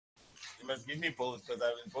You must give me both because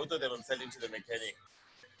both of them I'm selling to the mechanic.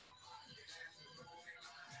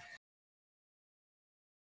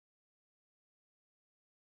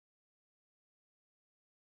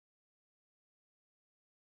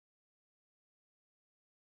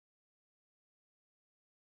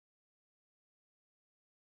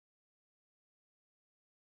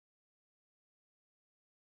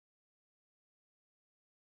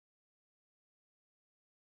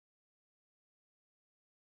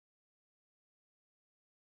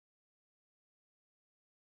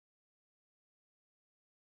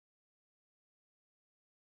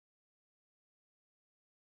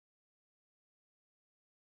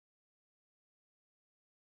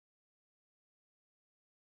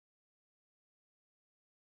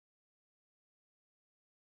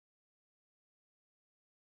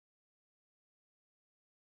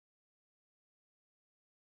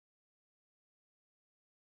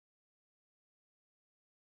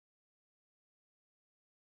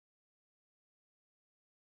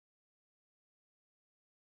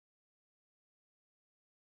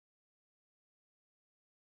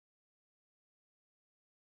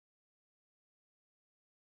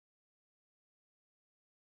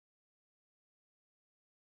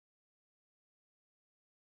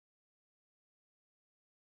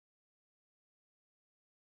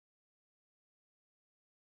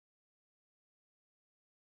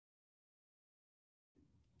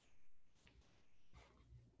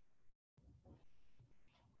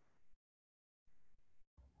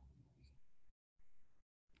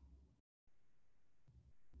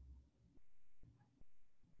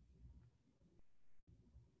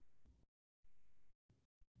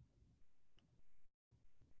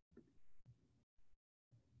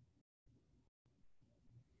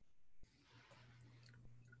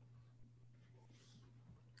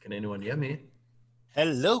 Can anyone hear me?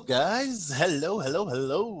 Hello, guys. Hello.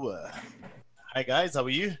 Hi, guys. How are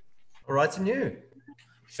you? All right, and you?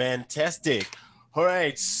 Fantastic. All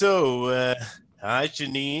right. So, hi,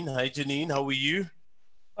 Janine. How are you?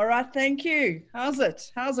 All right, thank you. How's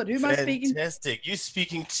it? Who am I speaking to? Fantastic. You're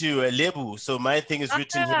speaking to Lebu. So my thing is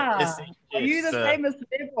written here. Are you the famous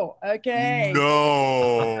Lebu? Okay.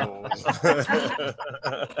 No.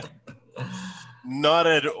 Not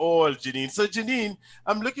at all, Janine. So, Janine,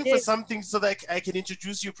 I'm looking for something so that I can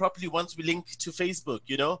introduce you properly once we link to Facebook,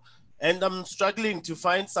 and I'm struggling to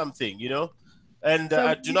find something, and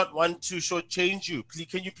I do not want to shortchange you.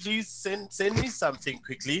 Can you please send me something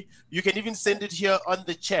quickly? You can even send it here on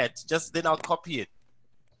the chat. Just then I'll copy it.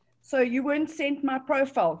 So you weren't sent my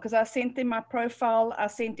profile because I sent them my profile. I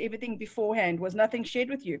sent everything beforehand. Was nothing shared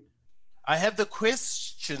with you? I have the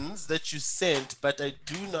questions that you sent, but I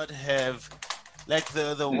do not have, like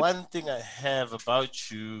the one thing I have about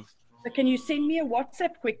you. So can you send me a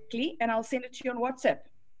WhatsApp quickly and I'll send it to you on WhatsApp?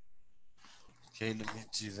 Okay, let me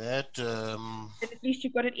do that. At least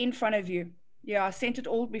you've got it in front of you. Yeah, I sent it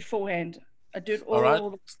all beforehand. I did all. All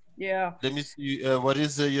right. Yeah. Let me see. What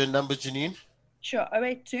is your number, Janine? Sure.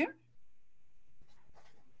 082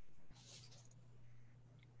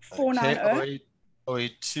 490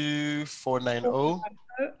 082 490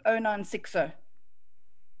 0960.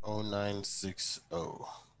 0960.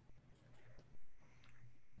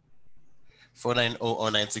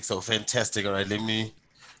 4900960. Fantastic. All right, let me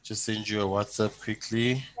just send you a WhatsApp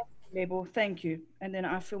quickly. Label, thank you. And then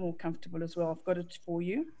I feel more comfortable as well. I've got it for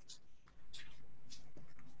you.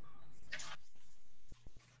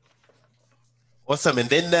 Awesome. And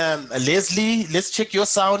then Leslie, let's check your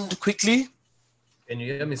sound quickly. Can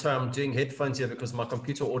you hear me? Sorry, I'm doing headphones here because my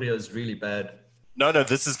computer audio is really bad. No,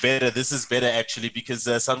 this is better. This is better actually because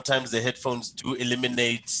sometimes the headphones do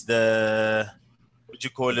eliminate the,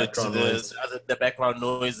 the background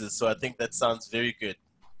noises. So I think that sounds very good.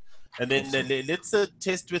 And then awesome. Let's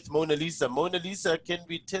test with Mona Lisa. Mona Lisa, can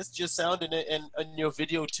we test your sound and your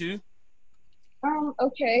video too?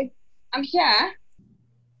 Okay. I'm here.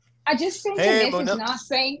 I just sent a message Mona. Now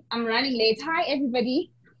saying I'm running late. Hi,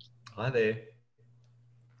 everybody. Hi there.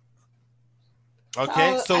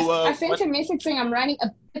 Okay, so I sent a message saying I'm running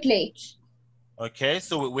a bit late. Okay,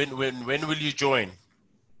 so when will you join?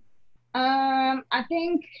 I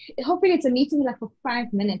think hopefully it's a meeting like for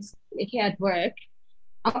 5 minutes here at work.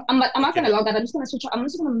 I'm not gonna log out. I'm just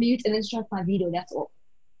gonna mute and then start my video. That's all.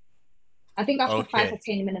 I think after 5 or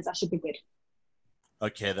 10 minutes I should be good.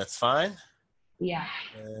 Okay, that's fine. Yeah.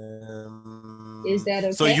 Is that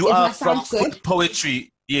okay? So you are from Food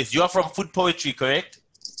Poetry. Yes, you are from Food Poetry, correct?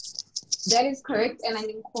 That is correct, and I'm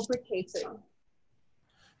in corporate catering.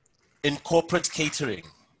 In corporate catering?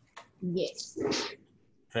 Yes.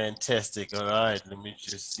 Fantastic. All right, let me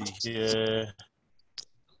just see here.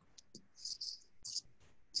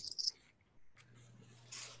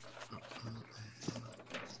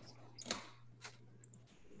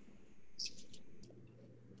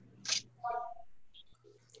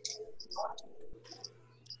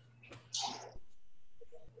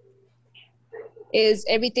 Is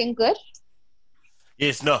everything good?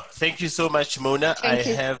 Yes, no. Thank you so much, Mona. Thank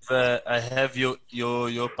you. I have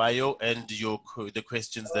your bio and the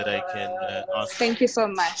questions that I can ask. Thank you so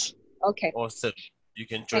much. Okay. Awesome. You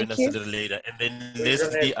can join Thank us you. a little later. And then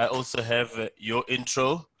Leslie, I also have your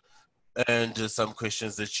intro and some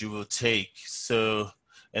questions that you will take. So,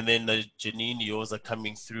 and then Janine, yours are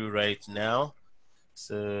coming through right now.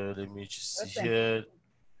 So let me just see here.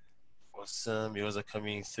 Awesome. Yours are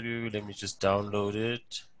coming through. Let me just download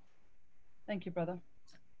it. Thank you, brother.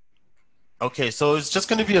 Okay, so it's just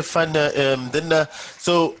going to be a fun.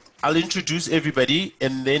 So I'll introduce everybody,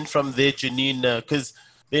 and then from there, Janine, because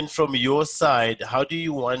then from your side, how do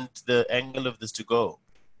you want the angle of this to go?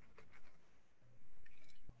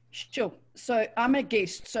 Sure. So I'm a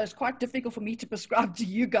guest, so it's quite difficult for me to prescribe to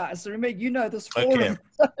you guys. So remember, you know this forum.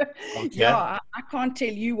 Okay. Yeah, I can't tell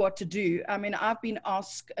you what to do. I mean, I've been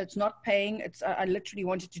asked, it's not paying. It's I literally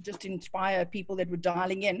wanted to just inspire people that were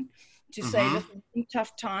dialing in to say, listen, in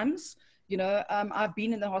tough times, you know, I've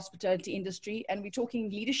been in the hospitality industry, and we're talking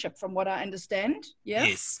leadership from what I understand. Yeah.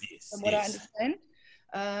 Yes. From what I understand.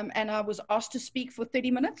 And I was asked to speak for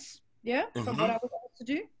 30 minutes. Yeah. From what I was asked to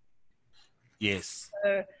do. Yes.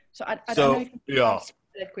 So I don't know if you can answer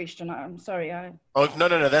that question. I'm sorry. Oh,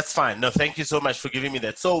 no, that's fine. No, thank you so much for giving me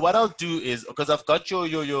that. So what I'll do is, because I've got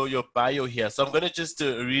your bio here, so I'm going to just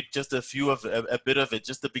read just a bit of it,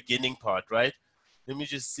 just the beginning part, right? Let me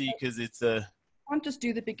just see, because it's I can't just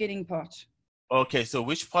do the beginning part. Okay, so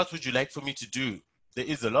which part would you like for me to do? There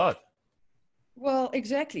is a lot. Well,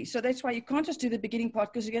 exactly. So that's why you can't just do the beginning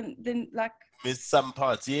part, because again, then like miss some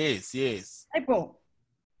parts. Yes. April.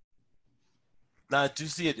 Now I do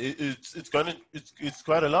see it. It's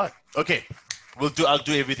quite a lot. Okay, I'll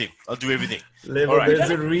do everything. Lebo, right. There's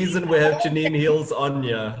a reason we have Janine Hills on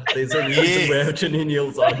here. There's a reason we have Janine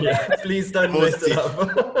Hills on here. Please don't mess it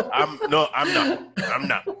up. I'm not.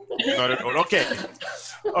 Not at all. Okay.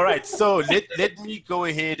 All right. So let me go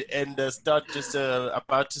ahead and start just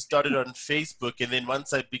about to start it on Facebook, and then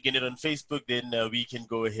once I begin it on Facebook, then we can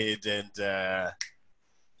go ahead and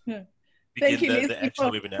Thank you, the Leslie, actual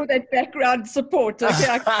for webinar. that background support. Okay,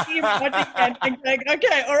 I can see everybody going,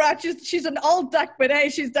 okay, all right, she's an old duck, but hey,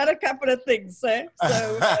 she's done a couple of things. So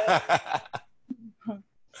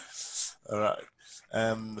all right.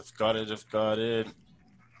 I've got it. Let's go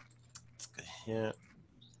here.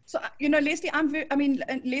 So, you know, Leslie,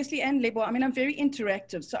 Leslie and Lebo, I'm very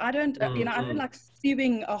interactive. So I don't, I don't like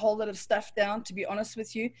spewing a whole lot of stuff down, to be honest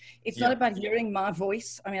with you. It's not about hearing my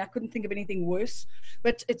voice. I mean, I couldn't think of anything worse,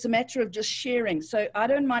 but it's a matter of just sharing. So I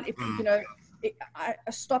don't mind if, you know,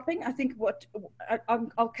 stopping. I think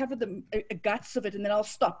I'll cover the guts of it, and then I'll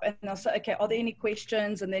stop and I'll say, okay, are there any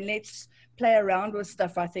questions? And then let's play around with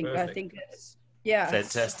stuff. I think it's,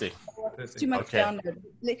 fantastic. It's too much download.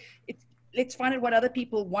 Let's find out what other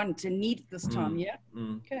people want and need this time, yeah?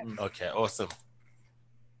 Okay. Okay, awesome.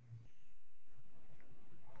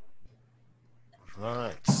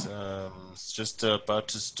 Right, it's just about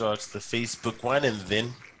to start the Facebook one, and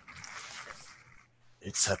then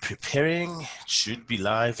it's preparing. It should be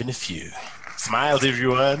live in a few. Smiles,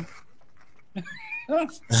 everyone.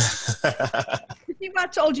 See, I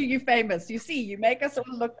told you you're famous. You see, you make us all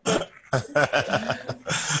look good.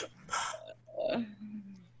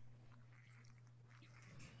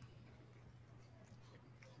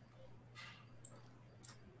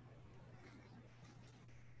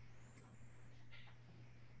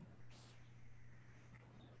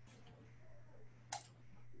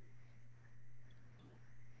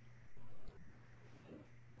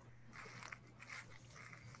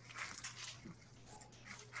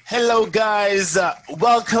 Hello guys,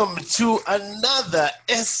 welcome to another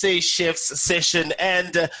SA Chefs session,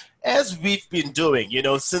 and as we've been doing, you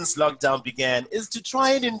know, since lockdown began, is to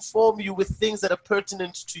try and inform you with things that are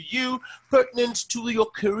pertinent to you, pertinent to your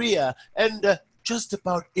career, and just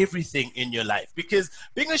about everything in your life. Because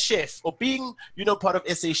being a chef or being, you know, part of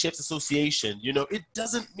SA Chefs Association, you know, it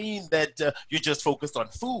doesn't mean that you're just focused on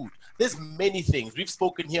food. There's many things. We've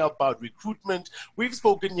spoken here about recruitment. We've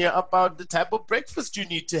spoken here about the type of breakfast you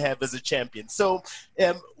need to have as a champion. So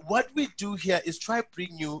what we do here is try to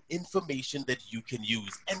bring you information that you can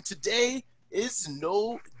use. And today is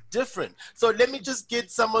no different. So let me just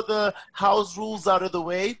get some of the house rules out of the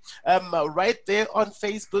way. Right there on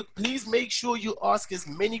Facebook, please make sure you ask as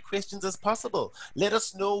many questions as possible. Let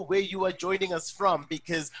us know where you are joining us from,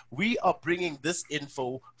 because we are bringing this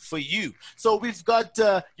info for you. So we've got,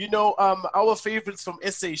 you know, our favorites from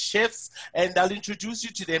SA Chefs, and I'll introduce you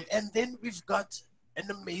to them. And then we've got an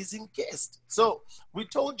amazing guest. So we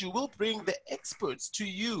told you we'll bring the experts to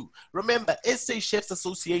you. Remember, SA Chefs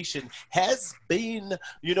Association has been,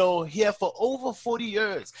 here for over 40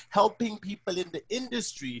 years, helping people in the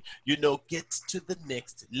industry, get to the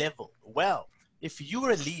next level. Well, if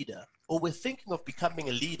you're a leader or we're thinking of becoming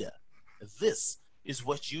a leader, this is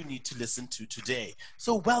what you need to listen to today.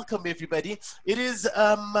 So welcome, everybody. It is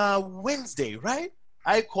Wednesday, right?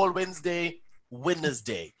 I call Wednesday Winners'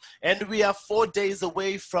 Day. And we are 4 days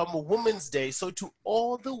away from Women's Day. So to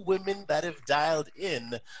all the women that have dialed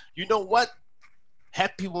in, you know what?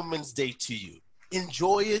 Happy Women's Day to you.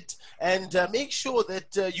 Enjoy it and make sure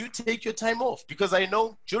that you take your time off, because I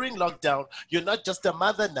know during lockdown, you're not just a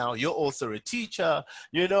mother now, you're also a teacher,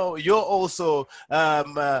 you're also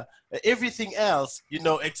everything else,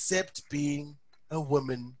 except being a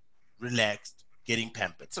woman, relaxed, getting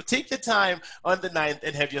pampered. So take your time on the 9th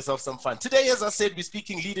and have yourself some fun. Today, as I said, we're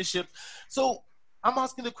speaking leadership. So I'm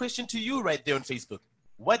asking the question to you right there on Facebook.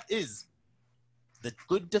 What is the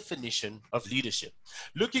good definition of leadership?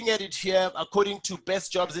 Looking at it here, according to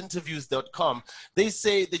bestjobsinterviews.com, they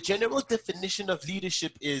say the general definition of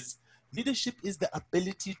leadership is the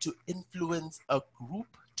ability to influence a group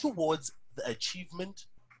towards the achievement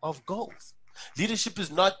of goals. Leadership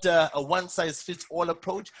is not a one-size-fits-all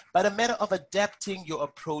approach, but a matter of adapting your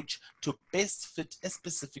approach to best fit a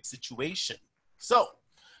specific situation. So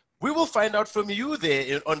we will find out from you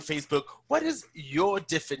there on Facebook, what is your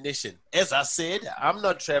definition? As I said, I'm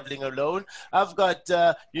not traveling alone. I've got,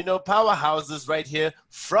 powerhouses right here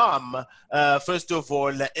from, first of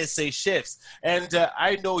all, SA Chefs. And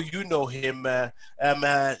I know you know him,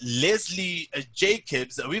 Leslie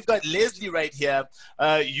Jacobs. We've got Leslie right here.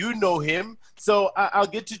 You know him. So I'll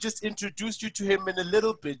get to just introduce you to him in a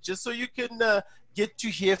little bit, just so you can get to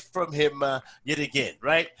hear from him yet again,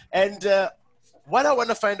 right? And what I want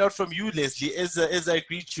to find out from you, Leslie, as I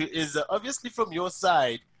greet you, is obviously from your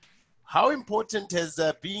side, how important has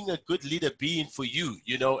being a good leader been for you,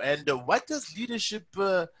 and what does leadership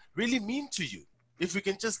really mean to you? If we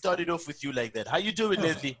can just start it off with you like that. How you doing,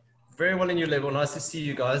 Leslie? Very well in your level. Nice to see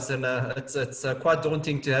you guys. And it's quite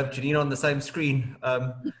daunting to have Janine on the same screen.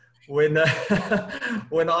 When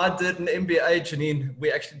I did an MBA, Janine,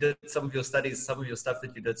 we actually did some of your studies, some of your stuff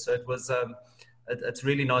that you did. So it was... it's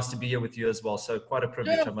really nice to be here with you as well. So quite a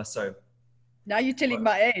privilege, I must say. Now you're telling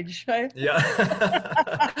my age, hey? Yeah.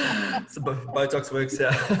 So Botox works,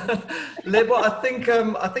 yeah. Lebo, I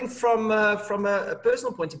think from a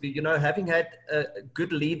personal point of view, having had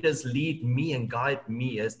good leaders lead me and guide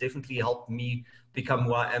me has definitely helped me become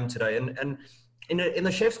who I am today. And in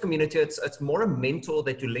the chefs community, it's more a mentor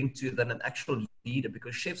that you link to than an actual leader,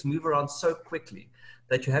 because chefs move around so quickly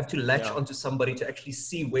that you have to latch onto somebody to actually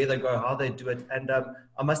see where they go, how they do it. And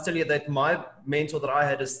I must tell you that my mentor that I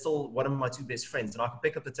had is still one of my two best friends. And I can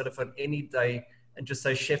pick up the telephone any day and just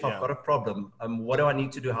say, Chef, I've got a problem. What do I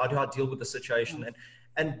need to do? How do I deal with the situation?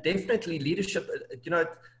 And definitely leadership,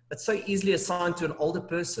 it's so easily assigned to an older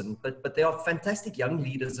person, but there are fantastic young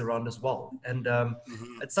leaders around as well. And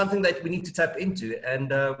it's something that we need to tap into. And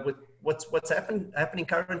with what's happening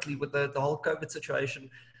currently with the whole COVID situation,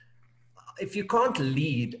 if you can't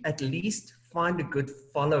lead, at least find a good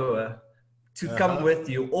follower to come with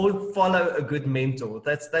you, or follow a good mentor.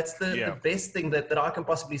 That's the best thing that I can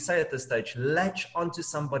possibly say at this stage. Latch onto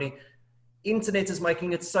somebody. Internet is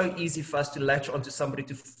making it so easy for us to latch onto somebody,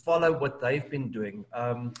 to follow what they've been doing.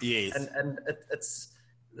 Yes. And it's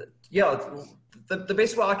the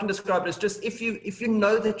best way I can describe it is just if you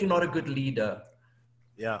know that you're not a good leader,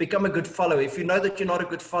 become a good follower. If you know that you're not a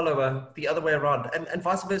good follower, the other way around, and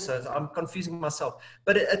vice versa. I'm confusing myself,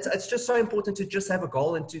 but it's just so important to just have a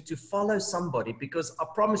goal and to follow somebody, because I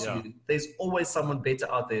promise you, there's always someone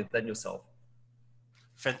better out there than yourself.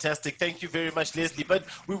 Fantastic. Thank you very much, Leslie. But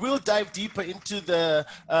we will dive deeper into the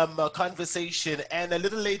conversation. And a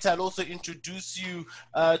little later, I'll also introduce you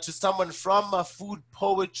to someone from Food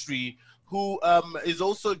Poetry who is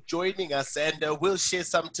also joining us, and will share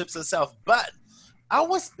some tips herself. But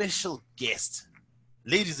our special guest,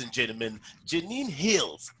 ladies and gentlemen, Janine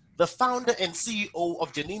Hills, the founder and CEO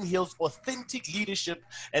of Janine Hills Authentic Leadership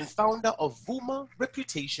and founder of Vuma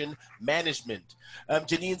Reputation Management.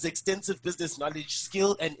 Janine's extensive business knowledge,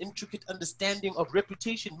 skill, and intricate understanding of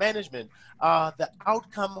reputation management are the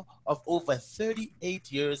outcome of over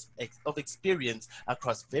 38 years of experience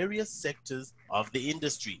across various sectors of the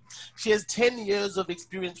industry. She has 10 years of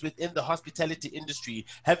experience within the hospitality industry,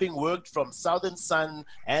 having worked from Southern Sun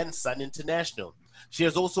and Sun International. She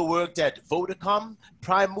has also worked at Vodacom,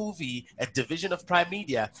 Prime Movie, a division of Prime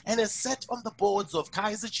Media, and has sat on the boards of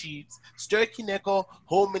Kaiser Chiefs, Ster-Kinekor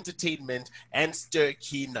Home Entertainment, and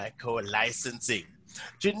Ster-Kinekor Licensing.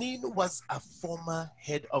 Janine was a former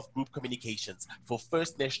head of group communications for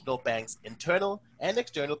First National Bank's internal and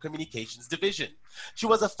external communications division. She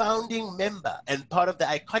was a founding member and part of the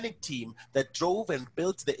iconic team that drove and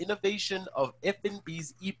built the innovation of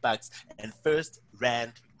FNB's eBucks and First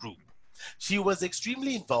Rand Group. She was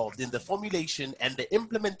extremely involved in the formulation and the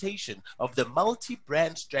implementation of the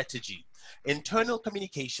multi-brand strategy, internal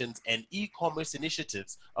communications, and e-commerce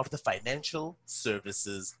initiatives of the Financial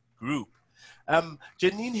Services Group.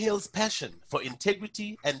 Janine Hill's passion for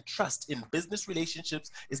integrity and trust in business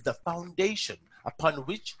relationships is the foundation upon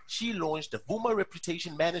which she launched Vuma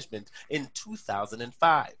Reputation Management in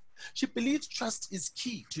 2005. She believes trust is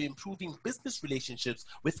key to improving business relationships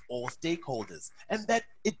with all stakeholders, and that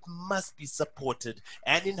it must be supported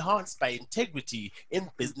and enhanced by integrity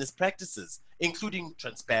in business practices, including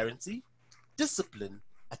transparency, discipline,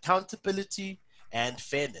 accountability, and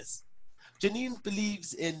fairness. Janine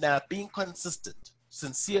believes in being consistent,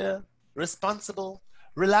 sincere, responsible,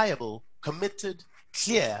 reliable, committed,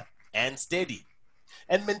 clear, and steady,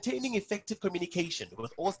 and maintaining effective communication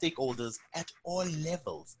with all stakeholders at all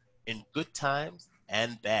levels, in good times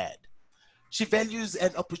and bad. She values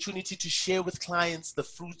an opportunity to share with clients the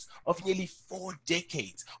fruits of nearly 4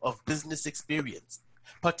 decades of business experience,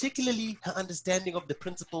 particularly her understanding of the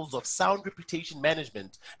principles of sound reputation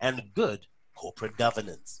management and good corporate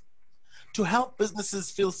governance. To help businesses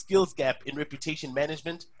fill skills gap in reputation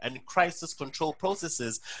management and crisis control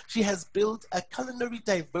processes, she has built a culinary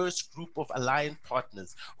diverse group of aligned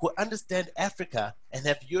partners who understand Africa and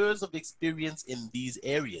have years of experience in these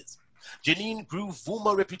areas. Janine grew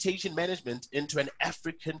Vuma Reputation Management into an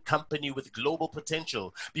African company with global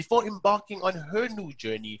potential before embarking on her new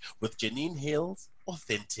journey with Janine Hill's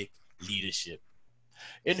Authentic Leadership.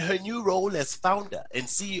 In her new role as founder and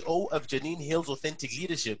CEO of Janine Hill's Authentic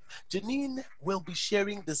Leadership, Janine will be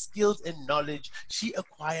sharing the skills and knowledge she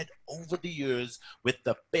acquired over the years with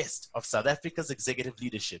the best of South Africa's executive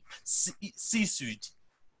leadership, C-suite,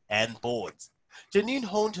 and boards. Janine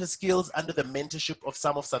honed her skills under the mentorship of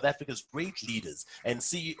some of South Africa's great leaders and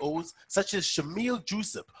CEOs such as Shamil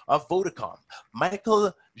Joseph of Vodacom,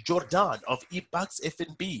 Michael Jordan of eBucks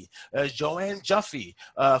FNB, Joanne Jaffe,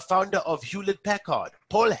 founder of Hewlett Packard,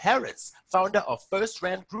 Paul Harris, founder of First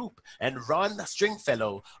Rand Group, and Ron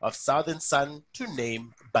Stringfellow of Southern Sun, to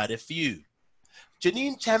name but a few.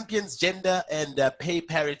 Janine champions gender and pay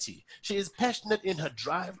parity. She is passionate in her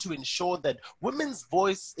drive to ensure that women's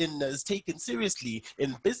voice is taken seriously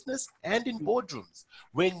in business and in boardrooms.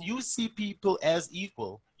 When you see people as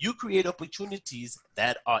equal, you create opportunities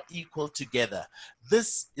that are equal together.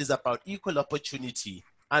 This is about equal opportunity,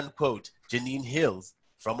 unquote, Janine Hills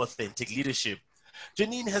from Authentic Leadership.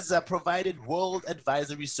 Janine has provided world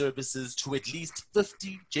advisory services to at least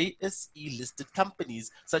 50 JSE-listed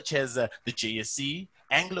companies, such as the JSE,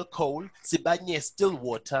 Anglo Coal, Sibanye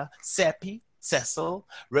Stillwater, SAPI, Cecil,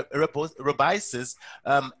 Robisis,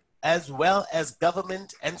 as well as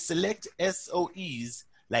government and select SOEs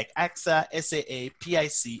like AXA, SAA,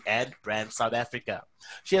 PIC, and Brand South Africa.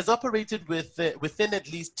 She has operated within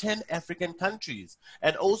at least 10 African countries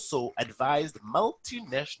and also advised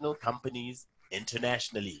multinational companies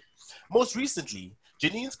internationally. Most recently,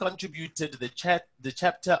 Janine's contributed the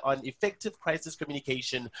chapter on effective crisis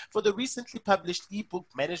communication for the recently published eBook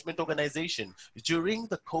Management Organization during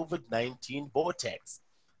the COVID-19 vortex.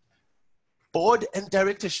 Board and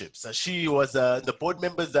directorships. She was the board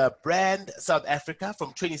member's Brand South Africa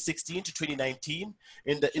from 2016 to 2019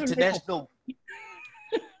 in the international...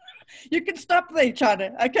 You can stop there,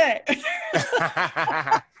 Chana. Okay.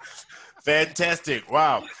 Fantastic.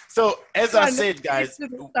 Wow. So as I said, guys,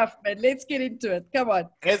 let's get into it. Come on.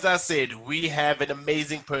 As I said, we have an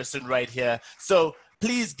amazing person right here. So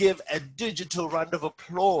please give a digital round of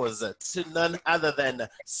applause to none other than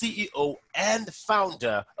CEO and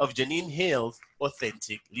founder of Janine Hill's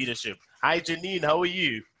Authentic Leadership. Hi, Janine. How are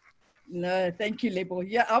you? No, thank you, Lebo.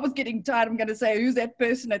 Yeah, I was getting tired. I'm going to say, who's that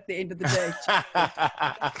person at the end of the day?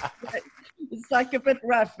 It's like a bit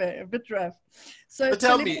rough, a bit rough. So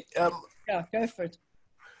tell me, yeah, go for it.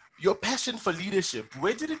 Your passion for leadership,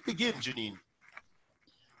 where did it begin, Janine?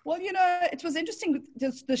 Well, you know, it was interesting,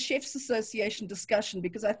 the Chefs Association discussion,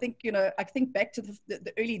 because I think, you know, I think back to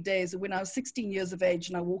the early days when I was 16 years of age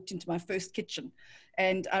and I walked into my first kitchen.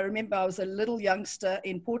 And I remember I was a little youngster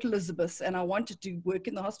in Port Elizabeth and I wanted to work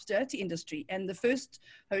in the hospitality industry. And the first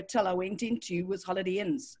hotel I went into was Holiday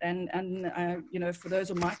Inns. And you know, for those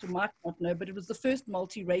who might or might not know, but it was the first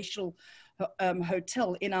multiracial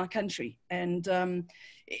hotel in our country. And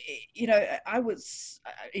you know, I was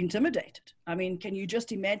intimidated. I mean, can you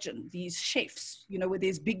just imagine these chefs, you know, with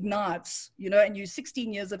these big knives, you know, and you're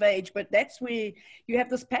 16 years of age, but that's where you have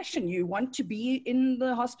this passion. You want to be in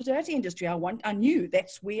the hospitality industry. I knew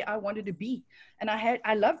that's where I wanted to be. And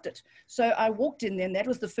I loved it. So I walked in there, and that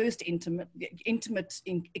was the first intimate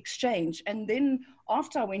exchange. And then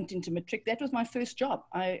after I went into Matric, that was my first job.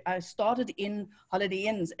 I started in Holiday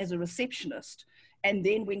Inns as a receptionist, and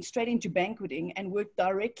then went straight into banqueting and worked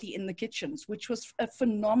directly in the kitchens, which was a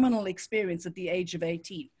phenomenal experience at the age of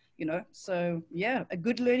 18, you know? So yeah, a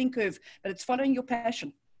good learning curve, but it's following your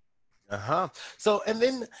passion. So, and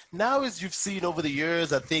then now, as you've seen over the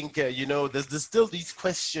years, I think, you know, there's still these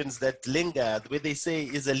questions that linger where they say,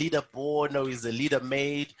 is a leader born or is a leader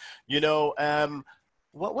made? You know,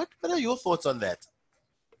 what are your thoughts on that?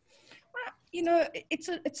 You know,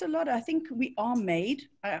 it's a lot. I think we are made.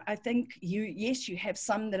 I think you have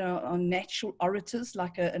some that are natural orators,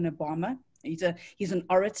 like an Obama. He's an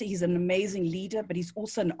orator. He's an amazing leader, but he's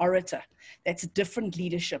also an orator. That's a different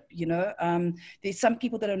leadership, you know. There's some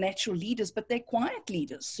people that are natural leaders, but they're quiet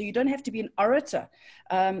leaders. So you don't have to be an orator.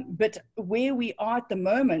 But where we are at the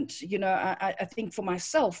moment, you know, I think for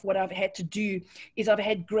myself, what I've had to do is I've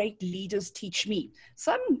had great leaders teach me.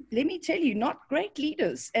 Some, let me tell you, not great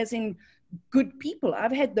leaders, as in good people.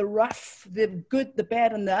 I've had the rough, the good, the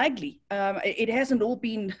bad, and the ugly. It hasn't all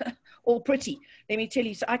been all pretty. Let me tell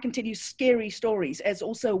you, so I can tell you scary stories as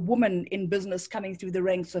also a woman in business coming through the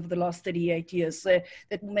ranks over the last 38 years that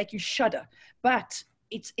will make you shudder. But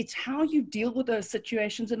it's how you deal with those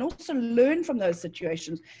situations and also learn from those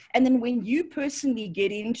situations. And then when you personally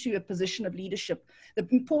get into a position of leadership, the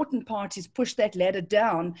important part is push that ladder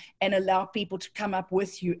down and allow people to come up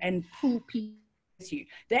with you and pull people with you.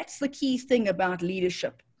 That's the key thing about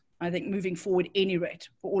leadership, I think, moving forward, any rate,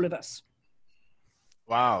 for all of us.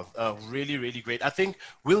 Wow, really, really great. I think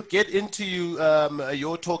we'll get into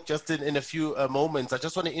your talk just in a few moments. I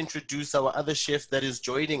just want to introduce our other chef that is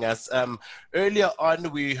joining us. Earlier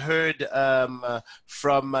on, we heard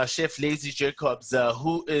from Chef Lazy Jacobs,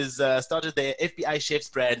 who is started the FBI Chefs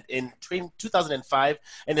brand in 2005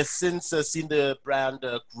 and has since seen the brand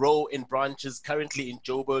grow in branches currently in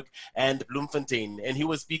Joburg and Bloemfontein. And he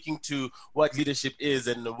was speaking to what leadership is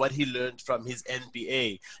and what he learned from his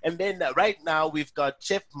MBA. And then right now, we've got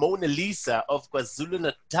Chef Mona Lisa of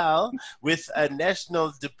KwaZulu-Natal with a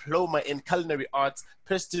National Diploma in Culinary Arts,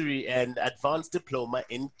 Pastry, and Advanced Diploma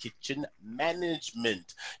in Kitchen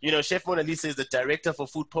Management. You know, Chef Mona Lisa is the Director for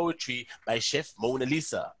Food Poetry by Chef Mona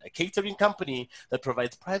Lisa, a catering company that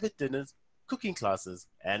provides private dinners, cooking classes,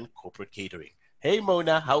 and corporate catering. Hey,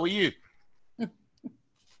 Mona, how are you?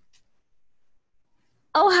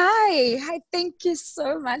 Oh, hi. Hi, thank you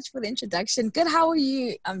so much for the introduction. Good, how are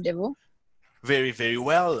you, Devil? Very, very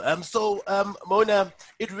well. Mona,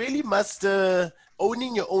 it really must,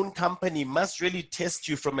 owning your own company must really test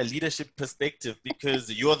you from a leadership perspective because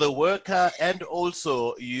you're the worker and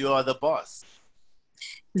also you are the boss.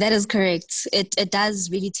 That is correct. It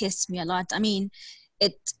does really test me a lot. I mean,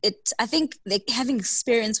 I think like having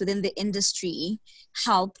experience within the industry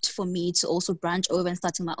helped for me to also branch over and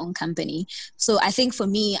starting my own company. So I think for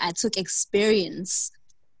me, I took experience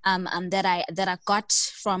that I got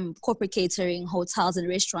from corporate catering, hotels and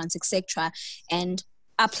restaurants, etc., and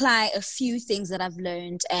apply a few things that I've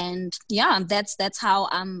learned. And yeah, that's how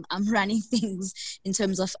I'm running things in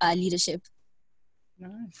terms of leadership.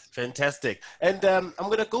 Nice. Fantastic. And I'm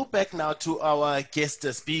going to go back now to our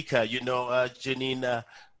guest speaker, you know, Janine.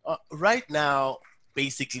 Right now,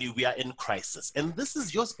 basically, we are in crisis. And this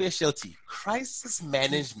is your specialty, crisis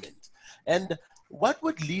management. And what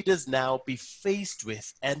would leaders now be faced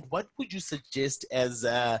with, and what would you suggest as,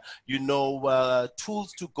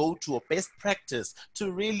 tools to go to or best practice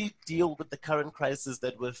to really deal with the current crisis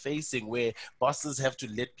that we're facing, where bosses have to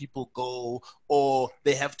let people go, or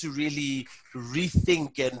they have to really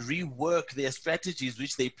rethink and rework their strategies,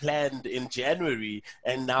 which they planned in January,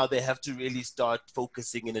 and now they have to really start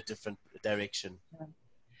focusing in a different direction? Yeah.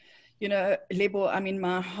 You know, Lebo, I mean,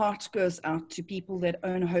 my heart goes out to people that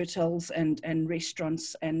own hotels and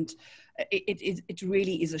restaurants, and it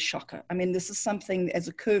really is a shocker. I mean, this is something as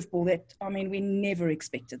a curveball that, I mean, we never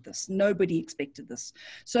expected this. Nobody expected this.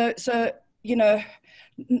 So you know,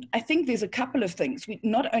 I think there's a couple of things.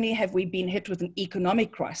 Not only have we been hit with an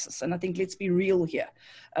economic crisis, and I think let's be real here.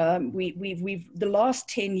 We've the last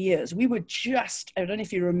 10 years, we were just, I don't know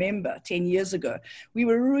if you remember, 10 years ago, we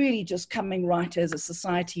were really just coming right as a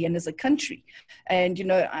society and as a country. And, you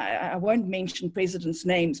know, I won't mention presidents'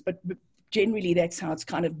 names, but generally that's how it's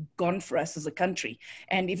kind of gone for us as a country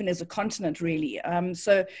and even as a continent, really.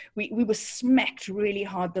 So we were smacked really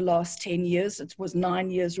hard the last 10 years. It was 9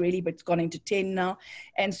 years really, but it's gone into 10 now.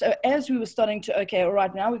 And so as we were starting to, okay, all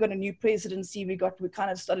right, now we've got a new presidency, we're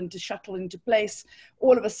kind of starting to shuttle into place.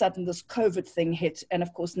 All of a sudden this COVID thing hit. And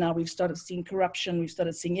of course now we've started seeing corruption, we've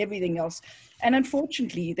started seeing everything else. And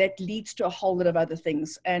unfortunately that leads to a whole lot of other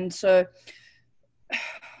things. And so,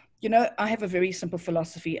 you know, I have a very simple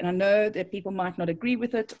philosophy, and I know that people might not agree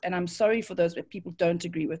with it, and I'm sorry for those that people don't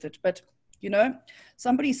agree with it. But, you know,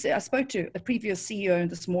 somebody said, I spoke to a previous CEO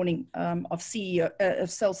this morning of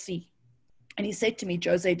Cell C, and he said to me,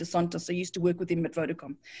 Jose dos Santos, I used to work with him at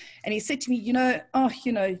Vodacom, and he said to me, you know,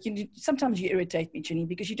 sometimes you irritate me, Ginny,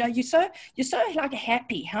 because you're so like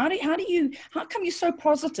happy. How come you're so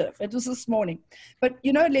positive? It was this morning. But,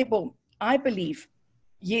 you know, Lebo, I believe,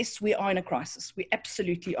 yes, we are in a crisis. We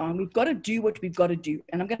absolutely are. And we've got to do what we've got to do.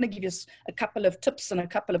 And I'm going to give you a couple of tips and a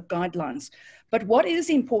couple of guidelines. But what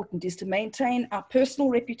is important is to maintain our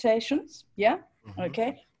personal reputations. Yeah. Mm-hmm.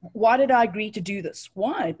 Okay. Why did I agree to do this?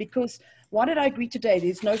 Why? Because why did I agree today?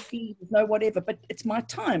 There's no fee, there's no whatever, but it's my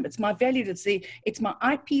time. It's my value. It's my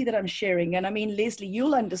IP that I'm sharing. And I mean, Leslie,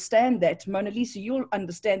 you'll understand that. Mona Lisa, you'll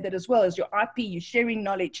understand that as well as your IP, you're sharing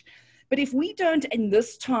knowledge. But if we don't in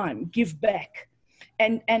this time give back,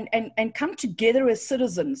 and come together as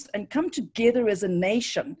citizens and come together as a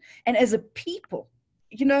nation and as a people,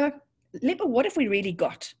 you know, Lebo, what have we really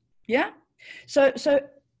got? Yeah. So,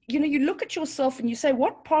 you know, you look at yourself and you say,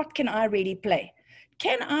 what part can I really play?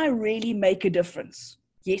 Can I really make a difference?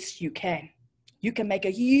 Yes, you can. You can make a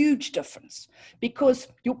huge difference because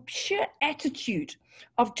your sheer attitude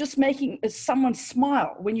of just making someone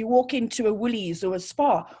smile when you walk into a Woolies or a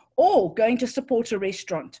Spar or going to support a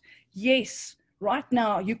restaurant. Yes. Right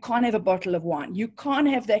now, you can't have a bottle of wine. You can't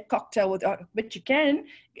have that cocktail but you can,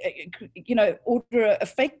 you know, order a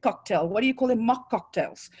fake cocktail. What do you call them? Mock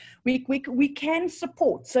cocktails. We can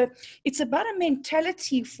support. So it's about a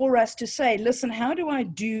mentality for us to say, listen, how do I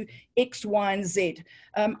do X, Y, and Z?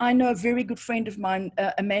 I know a very good friend of mine,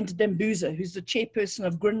 Amanda Dambuza, who's the chairperson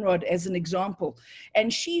of Grindrod as an example.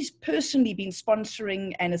 And she's personally been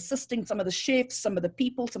sponsoring and assisting some of the chefs, some of the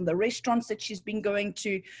people, some of the restaurants that she's been going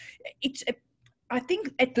to. I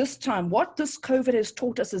think at this time, what this COVID has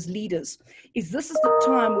taught us as leaders is this is the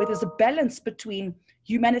time where there's a balance between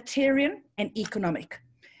humanitarian and economic.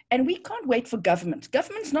 And we can't wait for government.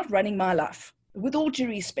 Government's not running my life. With all due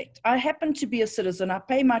respect, I happen to be a citizen. I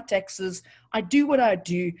pay my taxes. I do what I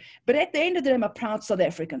do. But at the end of the day, I'm a proud South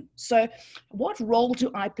African. So what role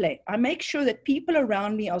do I play? I make sure that people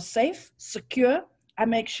around me are safe, secure. I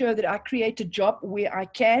make sure that I create a job where I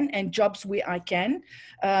can and jobs where I can.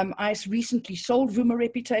 I recently sold Vuma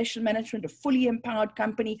Reputation Management, a fully empowered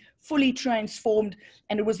company, fully transformed.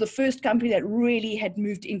 And it was the first company that really had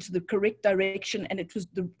moved into the correct direction. And it was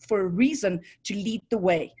for a reason to lead the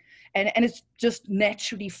way. And it's just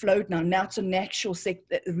naturally flowed now. Now it's a natural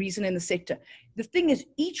reason in the sector. The thing is,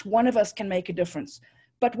 each one of us can make a difference.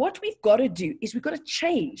 But what we've got to do is we've got to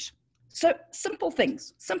change. So simple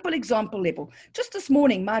things, simple example level. Just this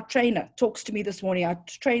morning, my trainer talks to me this morning. I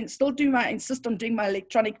insist on doing my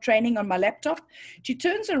electronic training on my laptop. She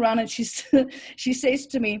turns around and she says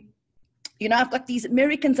to me, you know, I've got these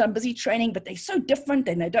Americans I'm busy training, but they're so different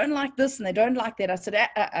and they don't like this and they don't like that. I said,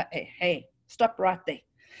 hey, stop right there.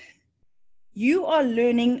 You are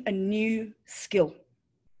learning a new skill.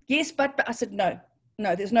 Yes, but I said, no,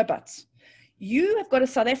 there's no buts. You have got a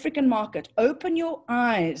South African market. Open your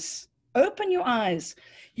eyes. Open your eyes.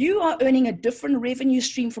 You are earning a different revenue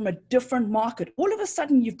stream from a different market. All of a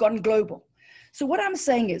sudden, you've gone global. So what I'm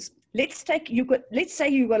saying is, let's say you've got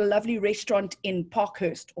a lovely restaurant in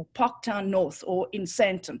Parkhurst or Parktown North or in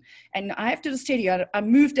Sandton. And I have to just tell you, I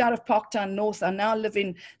moved out of Parktown North. I now live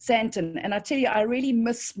in Sandton. And I tell you, I really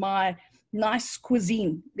miss my nice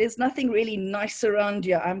cuisine. There's nothing really nice around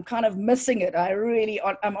here. I'm kind of missing it.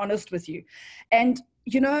 I'm honest with you. And,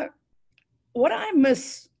 you know, what I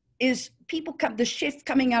miss is the chef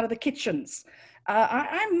coming out of the kitchens.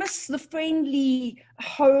 I miss the friendly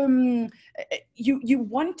home. You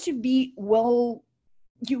want to be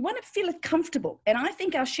you want to feel it comfortable. And I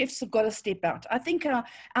think our chefs have got to step out. I think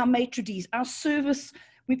our maitre d's, our service,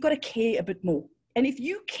 we've got to care a bit more. And if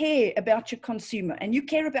you care about your consumer and you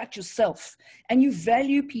care about yourself and you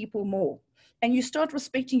value people more and you start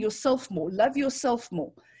respecting yourself more, love yourself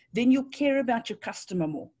more, then you'll care about your customer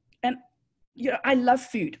more. And, you know, I love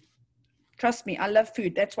food. Trust me, I love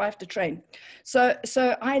food. That's why I have to train. So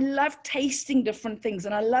I love tasting different things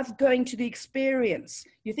and I love going to the experience.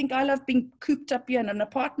 You think I love being cooped up here in an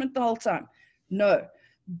apartment the whole time? No.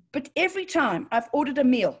 But every time I've ordered a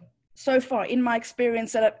meal, so far in my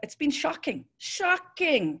experience, that it's been shocking.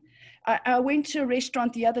 I went to a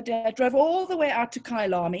restaurant the other day. I drove all the way out to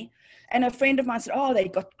Kyalami, and a friend of mine said, oh, they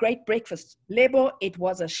got great breakfast. Lebo, it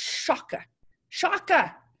was a shocker.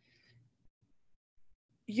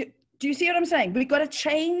 Do you see what I'm saying? We've got to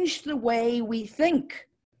change the way we think.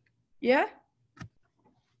 Yeah?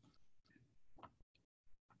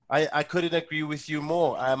 I couldn't agree with you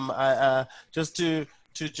more. Just to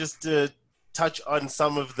touch on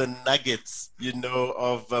some of the nuggets,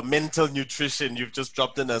 of mental nutrition you've just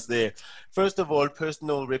dropped in us there. First of all,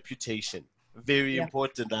 personal reputation. Very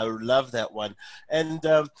important. I love that one. And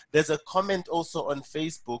there's a comment also on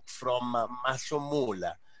Facebook from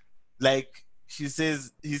Mashomola. Like, he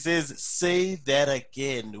says, say that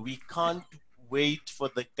again. We can't wait for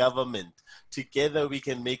the government. Together we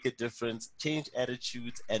can make a difference, change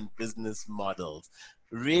attitudes and business models.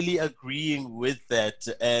 Really agreeing with that.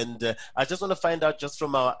 And I just want to find out just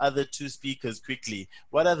from our other two speakers quickly,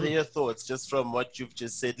 what are their thoughts just from what you've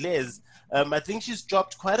just said? Les, I think she's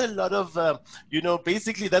dropped quite a lot of,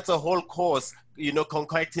 basically that's a whole course,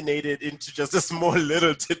 concatenated into just a small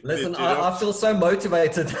little tidbit. Listen, I feel so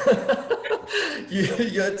motivated.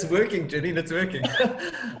 It's working, Janine, it's working.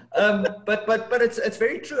 But it's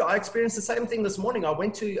very true. I experienced the same thing this morning. I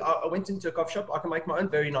went into a coffee shop. I can make my own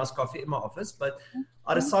very nice coffee in my office, but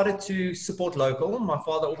I decided to support local. My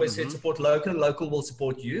father always said support local will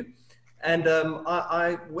support you. And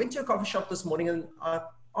I went to a coffee shop this morning and I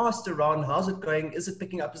asked around, how's it going? Is it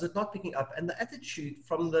picking up? Is it not picking up? And the attitude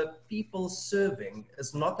from the people serving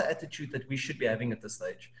is not the attitude that we should be having at this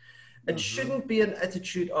stage. It shouldn't be an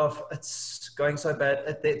attitude of it's going so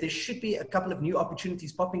bad. There should be a couple of new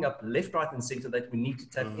opportunities popping up left, right, and center that we need to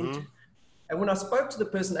tap into. And when I spoke to the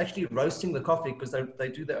person actually roasting the coffee, because they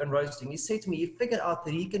do their own roasting, he said to me, he figured out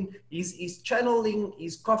that he's channeling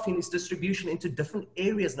his coffee and his distribution into different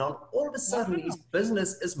areas now. And all of a sudden, his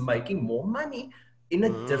business is making more money in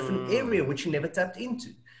a different area, which he never tapped into.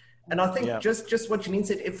 And I think just what Janine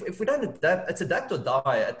said, if we don't adapt, it's adapt or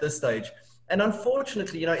die at this stage. And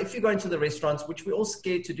unfortunately, if you go into the restaurants, which we're all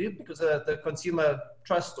scared to do because the consumer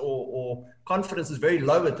trust or confidence is very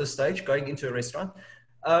low at this stage going into a restaurant,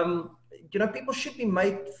 people should be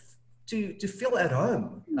made to feel at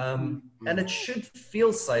home. And it should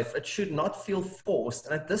feel safe. It should not feel forced.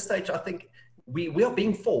 And at this stage, I think we are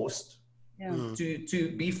being forced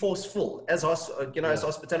to be forceful as as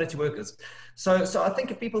hospitality workers. So I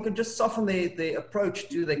think if people can just soften their approach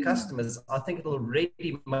to their customers, I think it'll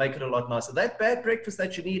really make it a lot nicer. That bad breakfast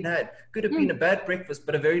that Janine had could have been a bad breakfast,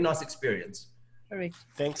 but a very nice experience. Correct.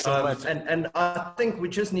 Thanks so much. And I think we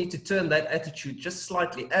just need to turn that attitude just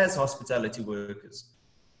slightly as hospitality workers.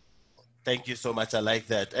 Thank you so much. I like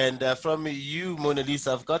that. And from you, Mona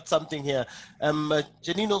Lisa, I've got something here.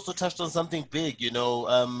 Janine also touched on something big,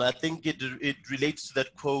 I think it relates to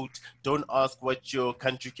that quote, don't ask what your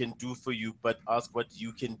country can do for you, but ask what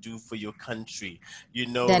you can do for your country.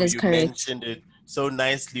 That is you correct. Mentioned it so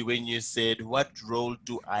nicely when you said, what role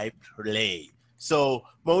do I play? So,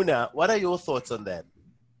 Mona, what are your thoughts on that?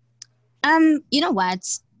 You know what?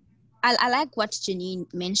 I like what Janine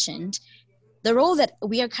mentioned. The role that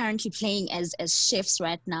we are currently playing as chefs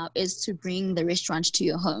right now is to bring the restaurant to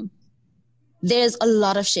your home. There's a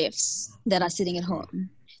lot of chefs that are sitting at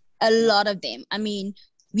home. A lot of them. I mean,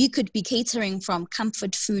 we could be catering from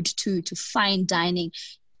comfort food to fine dining,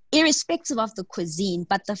 irrespective of the cuisine.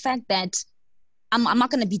 But the fact that I'm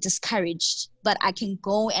not going to be discouraged, but I can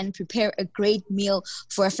go and prepare a great meal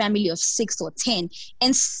for a family of 6 or 10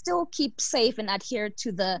 and still keep safe and adhere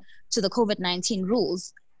to the COVID-19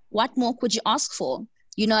 rules. What more could you ask for?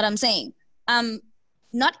 You know what I'm saying?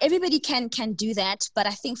 Not everybody can do that, but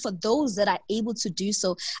I think for those that are able to do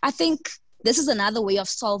so, I think this is another way of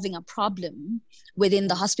solving a problem within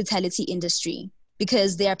the hospitality industry,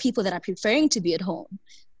 because there are people that are preferring to be at home.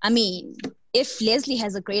 I mean, if Leslie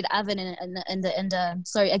has a great oven and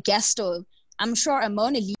a gas stove, I'm sure a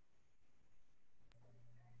Mona Lisa.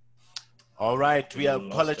 All right, we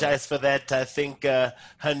apologize for that. I think her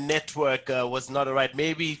network was not all right.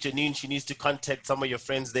 Maybe, Janine, she needs to contact some of your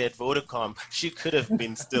friends there at Vodacom. She could have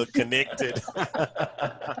been still connected.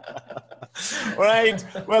 All right,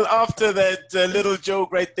 well, after that little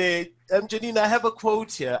joke right there, Janine, I have a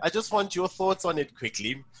quote here. I just want your thoughts on it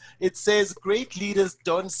quickly. It says, great leaders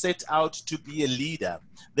don't set out to be a leader.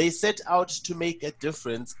 They set out to make a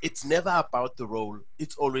difference. It's never about the role.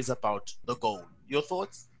 It's always about the goal. Your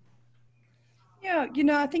thoughts? Yeah,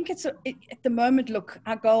 I think at the moment, look,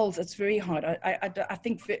 our goals, it's very hard. I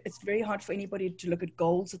think it's very hard for anybody to look at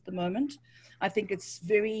goals at the moment. I think it's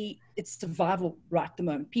very it's survival right at the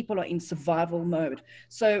moment. People are in survival mode.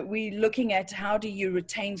 So we're looking at how do you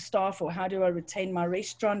retain staff, or how do I retain my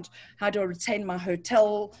restaurant? How do I retain my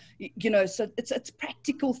hotel? You know, so it's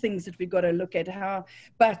practical things that we've got to look at how.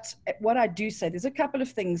 But what I do say, there's a couple of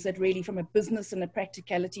things that really from a business and a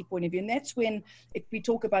practicality point of view, and that's when we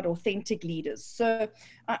talk about authentic leaders. So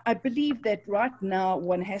I believe that right now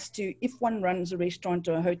one has to, if one runs a restaurant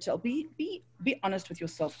or a hotel, be honest with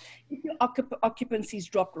yourself. If your occupancy's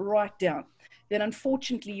dropped right down, then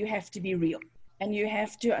unfortunately you have to be real, and you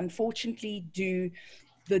have to unfortunately do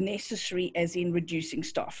the necessary, as in reducing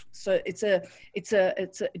staff. So it's a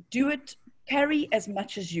do it, carry as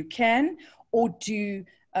much as you can, or do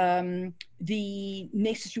the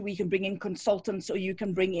necessary. We can bring in consultants, or you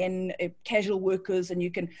can bring in casual workers, and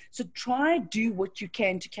you can, so try do what you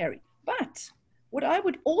can to carry. But what I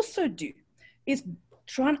would also do is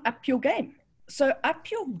try and up your game. So up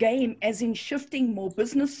your game as in shifting more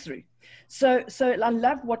business through. So I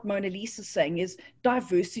love what Mona Lisa's saying is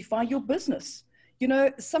diversify your business. You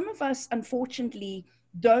know, some of us unfortunately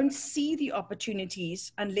don't see the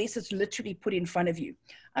opportunities unless it's literally put in front of you.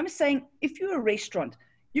 I'm saying if you're a restaurant,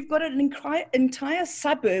 you've got an entire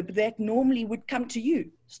suburb that normally would come to you.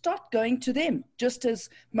 Start going to them, just as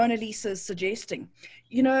Mona Lisa is suggesting.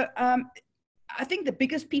 You know, I think the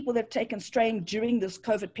biggest people that have taken strain during this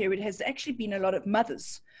COVID period has actually been a lot of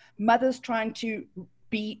mothers trying to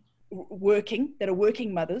be working, that are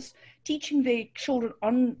working mothers, teaching their children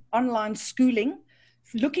online schooling,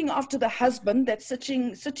 looking after the husband that's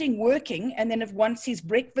sitting working, and then if one sees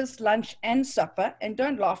breakfast, lunch, and supper, and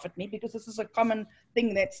don't laugh at me because this is a common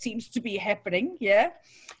thing that seems to be happening, yeah?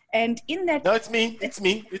 And in that... No, it's me.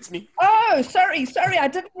 Oh, sorry, I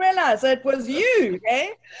didn't realize it was you, eh?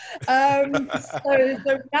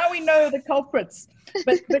 So now we know the culprits.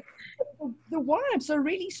 But the wives are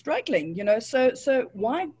really struggling, you know, so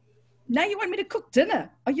why... Now you want me to cook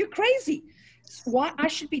dinner? Are you crazy? Why I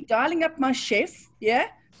should be dialing up my chef, yeah?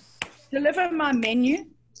 Deliver my menu,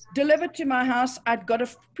 deliver to my house. I've got a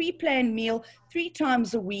pre-planned meal 3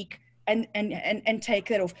 times a week and take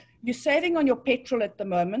that off. You're saving on your petrol at the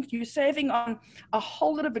moment. You're saving on a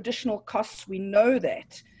whole lot of additional costs. We know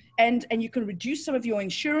that. And you can reduce some of your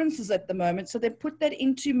insurances at the moment. So then put that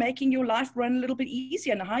into making your life run a little bit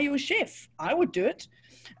easier and hire a chef. I would do it.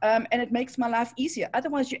 And it makes my life easier.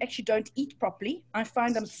 Otherwise, you actually don't eat properly. I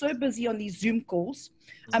find I'm so busy on these Zoom calls.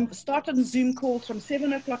 I'm started on Zoom calls from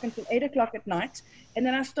 7 o'clock until 8 o'clock at night. And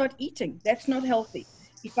then I start eating. That's not healthy.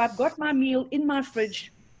 If I've got my meal in my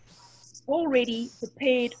fridge, already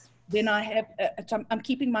prepared, then I have, I'm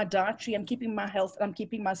keeping my dietary, I'm keeping my health, I'm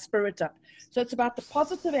keeping my spirit up. So it's about the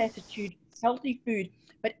positive attitude, healthy food.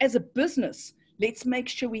 But as a business, let's make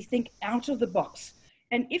sure we think out of the box.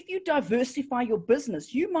 And if you diversify your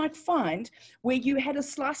business, you might find where you had a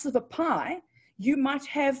slice of a pie, you might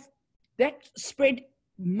have that spread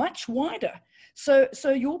much wider. So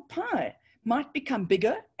your pie might become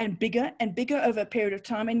bigger and bigger and bigger over a period of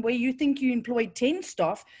time. And where you think you employed 10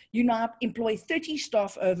 staff, you now employ 30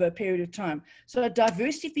 staff over a period of time. So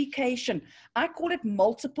diversification, I call it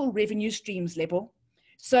multiple revenue streams, Lebo.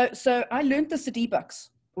 So I learned this at eBucks.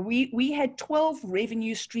 We had 12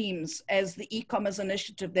 revenue streams as the e-commerce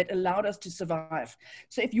initiative that allowed us to survive.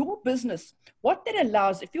 So if your business, what that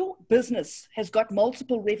allows, if your business has got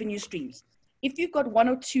multiple revenue streams, if you've got 1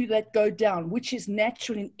 or 2 that go down, which is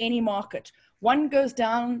natural in any market, one goes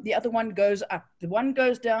down, the other one goes up. The one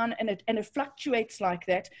goes down and it fluctuates like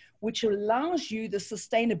that, which allows you the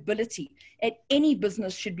sustainability. And any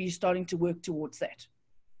business should be starting to work towards that.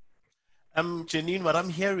 Janine, what I'm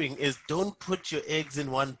hearing is don't put your eggs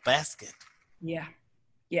in one basket. Yeah.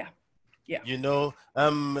 You know,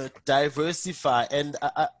 diversify. And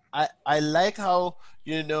I like how,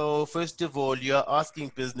 you know, first of all, you're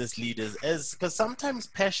asking business leaders, because sometimes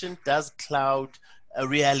passion does cloud a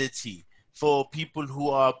reality for people who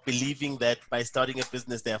are believing that by starting a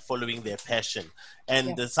business, they're following their passion.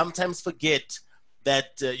 And sometimes forget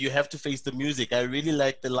that you have to face the music. I really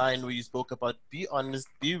like the line where you spoke about be honest,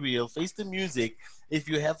 be real, face the music. If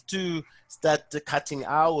you have to start cutting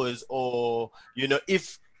hours, or, you know,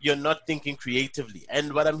 if you're not thinking creatively.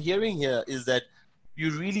 And what I'm hearing here is that you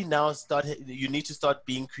really now you need to start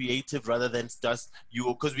being creative rather than just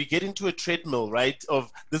because we get into a treadmill, right?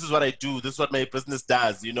 Of this is what I do, this is what my business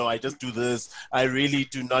does, you know, I just do this. I really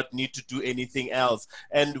do not need to do anything else.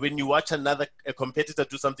 And when you watch a competitor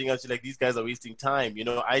do something else, you're like, these guys are wasting time. You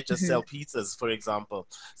know, I just sell pizzas, for example.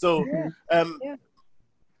 So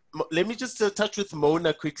let me just touch with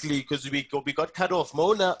Mona quickly, because we got cut off.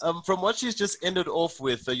 Mona, from what she's just ended off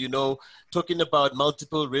with, talking about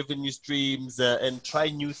multiple revenue streams and try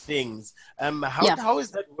new things. How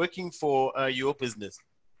is that working for your business?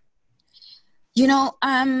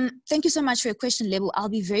 Thank you so much for your question, Lebo. I'll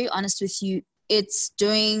be very honest with you. It's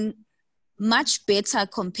doing much better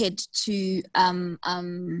compared to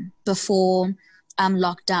before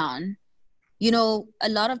lockdown. A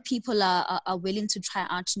lot of people are willing to try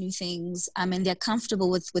out new things, and they're comfortable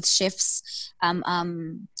with chefs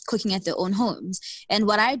cooking at their own homes. And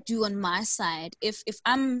what I do on my side, if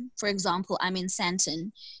I'm, for example, I'm in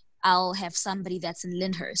Sandton, I'll have somebody that's in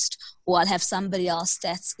Lyndhurst, or I'll have somebody else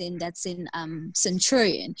that's in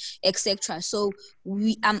Centurion, etc. So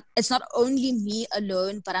it's not only me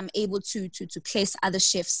alone, but I'm able to place other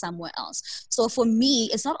chefs somewhere else. So for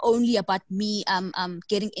me, it's not only about me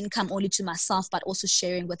getting income only to myself, but also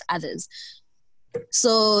sharing with others.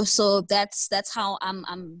 So that's how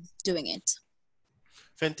I'm doing it.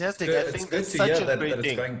 Fantastic. Good. I think it's that's good to such hear a great that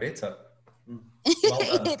thing. It's going better.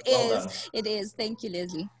 Well done. It is. Thank you,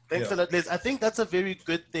 Leslie. Thanks a lot, Liz. I think that's a very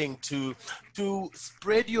good thing to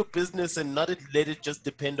spread your business and not let it just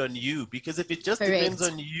depend on you. Because if it just depends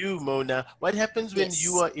on you, Mona, what happens when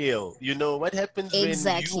you are ill? What happens when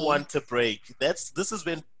you want to break? This is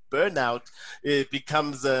when burnout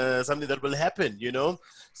becomes something that will happen,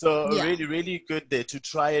 So really, really good there to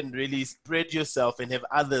try and really spread yourself and have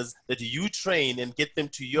others that you train and get them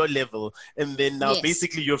to your level. And then now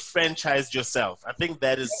basically you're franchised yourself. I think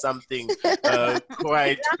that is something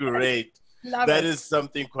quite great. That is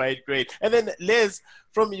something quite great. And then Les,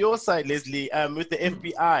 from your side, Leslie, with the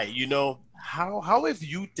FBI, how have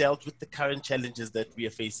you dealt with the current challenges that we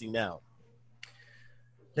are facing now?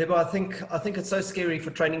 Lebo, I think it's so scary for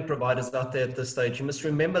training providers out there at this stage. You must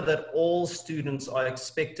remember that all students are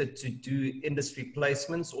expected to do industry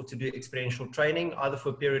placements or to do experiential training, either for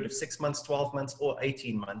a period of 6 months, 12 months, or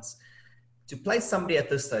 18 months. To place somebody at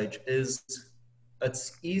this stage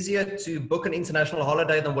it's easier to book an international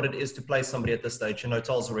holiday than what it is to place somebody at this stage in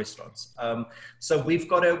hotels or restaurants. So we've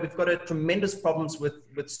got a tremendous problems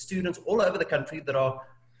with students all over the country that are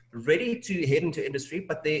ready to head into industry,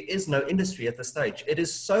 but there is no industry at this stage. It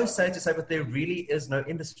is so sad to say, but there really is no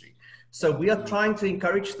industry. So we are trying to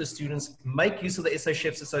encourage the students, make use of the SA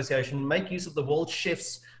Chefs Association, make use of the World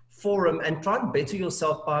Chefs Forum, and try and better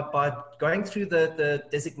yourself by going through the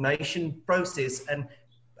designation process and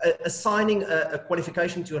assigning a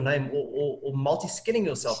qualification to your name or multi-skilling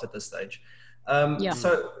yourself at this stage.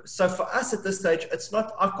 So for us at this stage, it's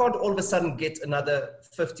not, I can't all of a sudden get another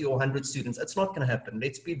 50 or 100 students. It's not going to happen.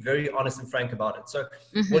 Let's be very honest and frank about it. So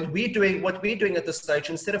what we're doing at this stage,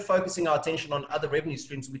 instead of focusing our attention on other revenue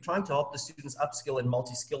streams, we're trying to help the students upskill and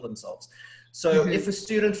multi-skill themselves. So if a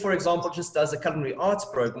student, for example, just does a culinary arts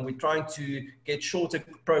program, we're trying to get shorter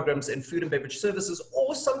programs in food and beverage services,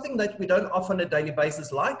 or something that we don't offer on a daily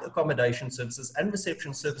basis, like accommodation services and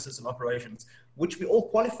reception services and operations, which we all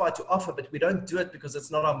qualify to offer, but we don't do it because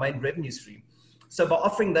it's not our main revenue stream. So by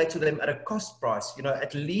offering that to them at a cost price,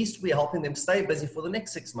 at least we're helping them stay busy for the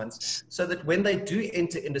next 6 months, so that when they do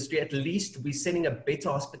enter industry, at least we're sending a better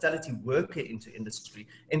hospitality worker into industry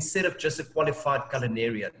instead of just a qualified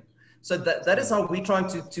culinarian. So that is how we're trying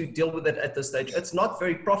to deal with it at this stage. It's not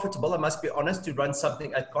very profitable, I must be honest, to run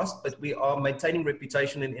something at cost, but we are maintaining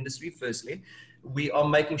reputation in industry, firstly. We are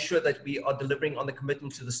making sure that we are delivering on the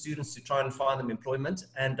commitment to the students to try and find them employment,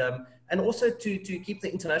 and also to keep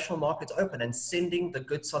the international markets open and sending the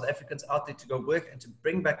good South Africans out there to go work and to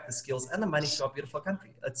bring back the skills and the money to our beautiful country.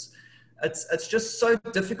 It's just so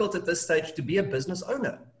difficult at this stage to be a business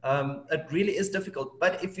owner. It really is difficult.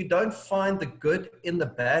 But if you don't find the good in the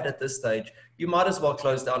bad at this stage, you might as well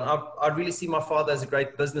close down. I really see my father as a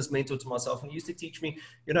great business mentor to myself, and he used to teach me,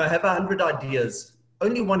 have 100 ideas.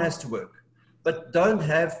 Only one has to work. But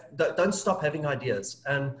don't stop having ideas,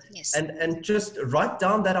 and just write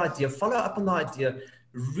down that idea, follow up on the idea,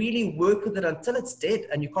 really work with it until it's dead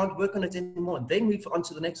and you can't work on it anymore, and then move on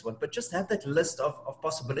to the next one. But just have that list of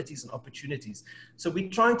possibilities and opportunities. So we're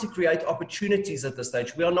trying to create opportunities at this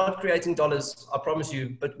stage. We are not creating dollars, I promise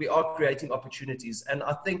you, but we are creating opportunities. And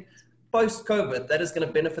I think post-COVID, that is going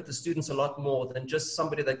to benefit the students a lot more than just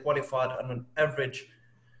somebody that qualified on an average,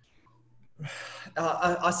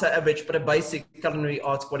 I say average, but a basic culinary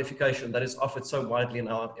arts qualification that is offered so widely in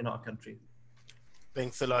our country.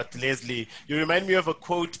 Thanks a lot, Leslie. You remind me of a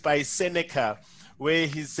quote by Seneca, where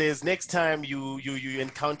he says, next time you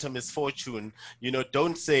encounter misfortune,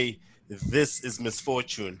 don't say, this is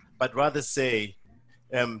misfortune, but rather say,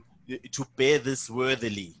 to bear this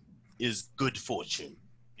worthily is good fortune,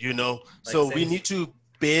 So we need to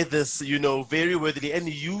bear this, you know, very worthily and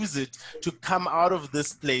use it to come out of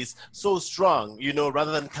this place so strong, you know,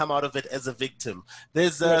 rather than come out of it as a victim.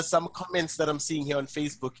 There's some comments that I'm seeing here on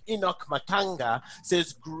Facebook. Enoch Makanga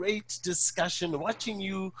says, great discussion, watching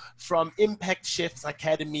you from Impact Chefs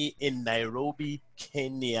Academy in Nairobi,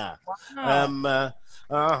 Kenya. Wow.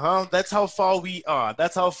 That's how far we are.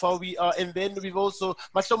 That's how far we are. And then we've also,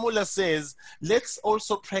 Matomula says, let's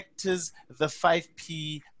also practice the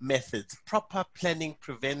 5P methods. Proper planning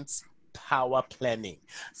prevents power planning.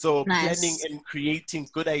 So planning and creating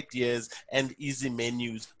good ideas and easy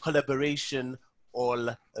menus, collaboration all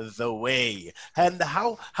the way. And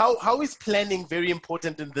how is planning very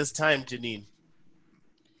important in this time, Janine?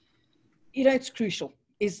 You know, it's crucial.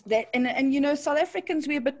 Is that, and you know, South Africans,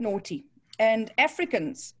 we're a bit naughty. And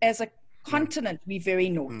Africans as a continent, we're very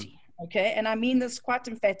naughty, okay? And I mean this quite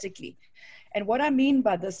emphatically. And what I mean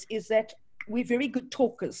by this is that we're very good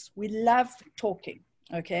talkers. We love talking,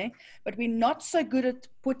 okay? But we're not so good at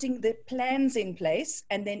putting the plans in place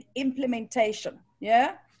and then implementation,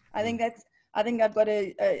 yeah? I think I've got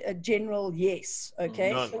a general yes,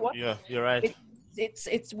 okay? No, so yeah, you're right.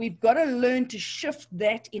 We've got to learn to shift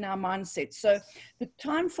that in our mindset. So the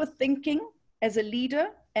time for thinking as a leader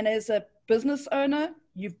and as a business owner,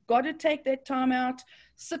 you've got to take that time out,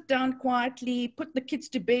 sit down quietly, put the kids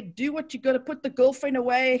to bed, do what you got to, put the girlfriend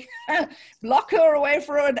away, lock her away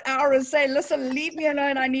for an hour and say, listen, leave me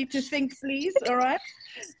alone. I need to think, please. All right.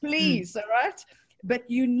 Please. All right. But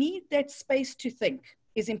you need that space to think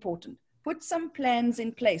is important. Put some plans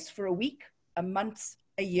in place for a week, a month,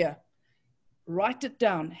 a year. Write it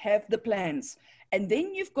down, have the plans. And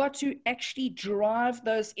then you've got to actually drive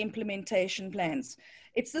those implementation plans.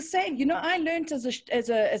 It's the same, you know, I learned as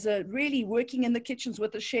a really working in the kitchens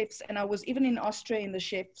with the chefs, and I was even in Austria in the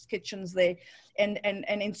chefs' kitchens there and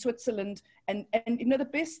in Switzerland. And you know, the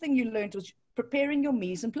best thing you learned was preparing your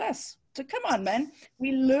mise en place. So come on, man,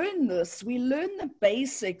 we learn this. We learn the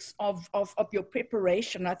basics of your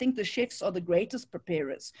preparation. I think the chefs are the greatest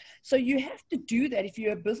preparers. So you have to do that if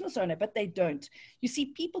you're a business owner, but they don't. You see,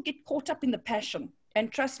 people get caught up in the passion.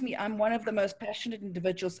 And trust me, I'm one of the most passionate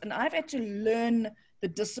individuals, and I've had to learn the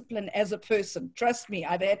discipline as a person. Trust me,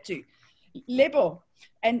 I've had to. Lebo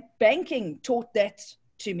and banking taught that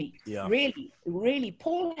to me. Yeah. Really.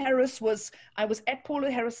 Paul Harris I was at Paul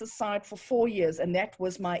Harris's side for 4 years, and that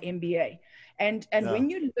was my MBA. And when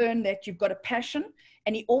you learn that, you've got a passion,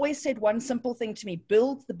 and he always said one simple thing to me: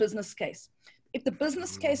 build the business case. If the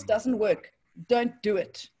business case doesn't work, don't do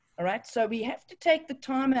it. All right. So we have to take the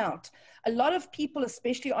time out. A lot of people,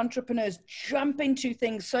 especially entrepreneurs, jump into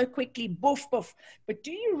things so quickly, boof. But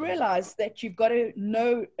do you realize that you've got to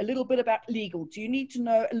know a little bit about legal? Do you need to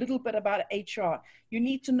know a little bit about HR? You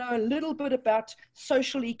need to know a little bit about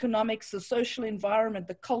social economics, the social environment,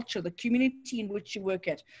 the culture, the community in which you work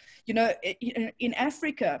at. You know, in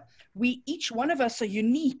Africa, each one of us are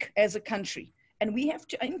unique as a country, and we have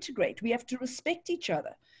to integrate. We have to respect each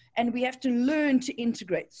other. And we have to learn to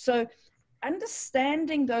integrate. So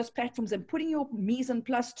understanding those platforms and putting your mise en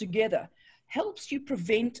place together helps you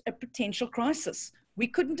prevent a potential crisis. We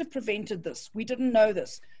couldn't have prevented this. We didn't know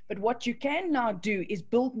this. But what you can now do is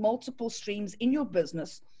build multiple streams in your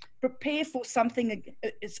business, prepare for something,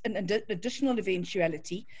 an additional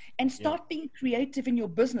eventuality, and start being creative in your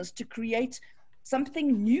business to create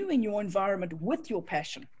something new in your environment with your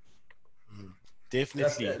passion.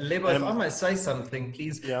 Definitely. Lebo, if I may say something,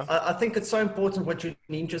 please. Yeah. I think it's so important what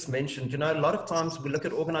Janine just mentioned. You know, a lot of times we look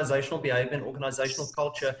at organizational behavior and organizational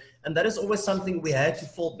culture, and that is always something we had to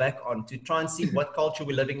fall back on to try and see what culture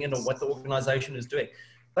we're living in or what the organization is doing.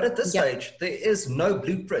 But at this stage, there is no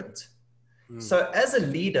blueprint. So as a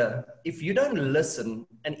leader, if you don't listen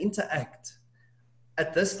and interact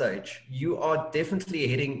at this stage, you are definitely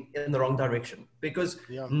heading in the wrong direction, because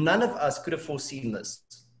none of us could have foreseen this.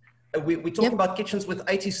 We're talking about kitchens with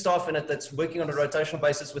 80 staff in it that's working on a rotational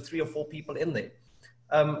basis with 3 or 4 people in there.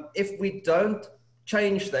 If we don't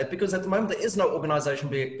change that, because at the moment there is no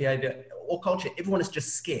organizational behavior or culture, everyone is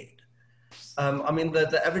just scared. I mean,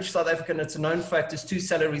 the average South African, it's a known fact, is 2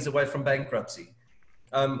 salaries away from bankruptcy.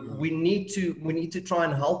 We need to try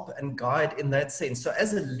and help and guide in that sense. So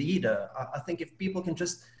as a leader, I think if people can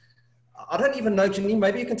just, I don't even know, Janine,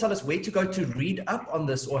 maybe you can tell us where to go to read up on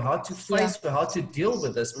this, or how to face or how to deal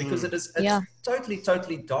with this, because it's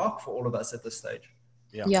totally dark for all of us at this stage.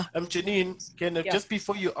 Janine, just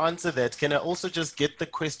before you answer that, can I also just get the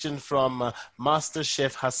question from Master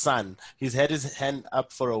Chef Hassan? He's had his hand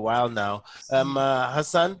up for a while now.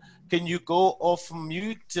 Hassan, can you go off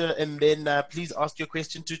mute and then please ask your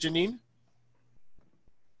question to Janine?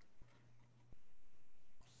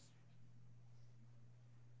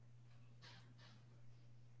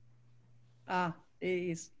 Ah, there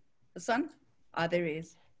he is. Hassan? Ah, there he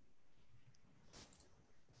is.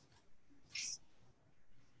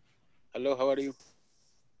 Hello, how are you?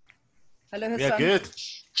 Hello, Hassan. We are good.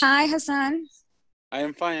 Hi, Hassan. I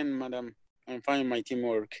am fine, madam. I'm fine. My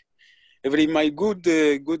teamwork. My good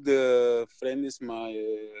friends, my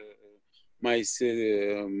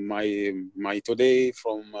today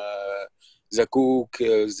from the cook,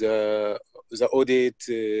 the audit,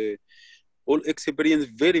 all experience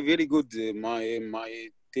very good. My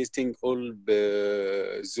testing all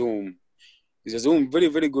Zoom. The Zoom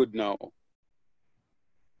very good now.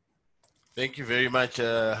 Thank you very much,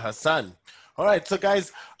 Hassan. All right, so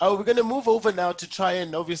guys, we're going to move over now to try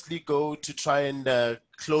and obviously go to try and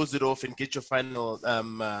close it off and get your final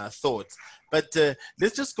thoughts. But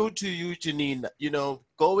let's just go to you, Janine. You know,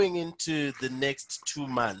 going into the next 2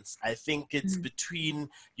 months, I think it's between,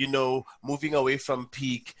 you know, moving away from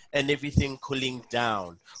peak and everything cooling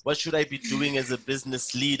down. What should I be doing as a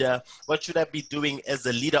business leader? What should I be doing as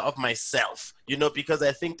a leader of myself? You know, because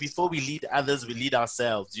I think before we lead others, we lead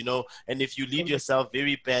ourselves, you know, and if you lead yourself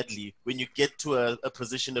very badly, when you get to a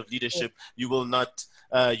position of leadership, you will not,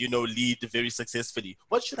 you know, lead very successfully.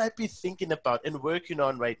 What should I be thinking about and working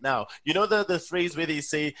on right now? You know, the phrase where they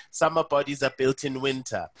say summer bodies are built in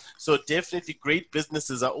winter. So definitely great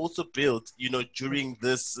businesses are also built, you know, during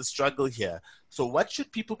this struggle here. So what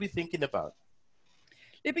should people be thinking about?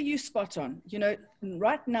 Libby, you spot on. You know,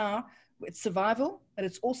 right now it's survival, and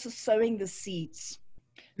it's also sowing the seeds.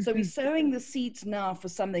 So we're sowing the seeds now for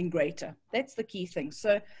something greater. That's the key thing.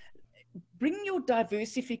 So bring your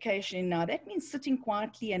diversification in now. That means sitting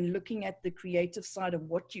quietly and looking at the creative side of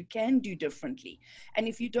what you can do differently. And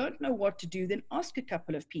if you don't know what to do, then ask a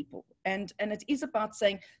couple of people. And it is about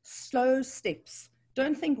saying slow steps.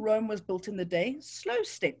 Don't think Rome was built in the day. Slow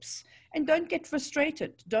steps. And don't get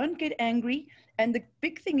frustrated. Don't get angry. And the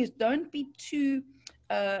big thing is don't be too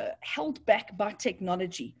held back by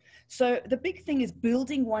technology. So the big thing is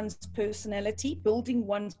building one's personality, building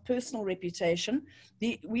one's personal reputation.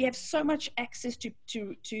 We have so much access to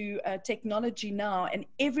technology now, and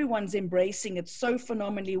everyone's embracing it so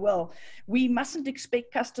phenomenally well. We mustn't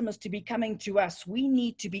expect customers to be coming to us. We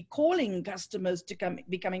need to be calling customers to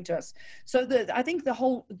be coming to us. So I think the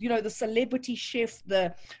whole, you know, the celebrity chef,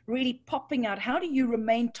 the really popping out, how do you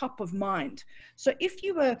remain top of mind? So if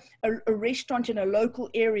you were a restaurant in a local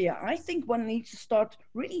area, I think one needs to start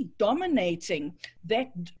really dominating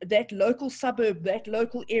that local suburb, that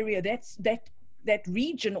local area, that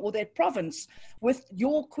region or that province with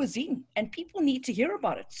your cuisine, and people need to hear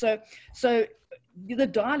about it. So the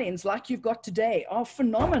dial-ins like you've got today are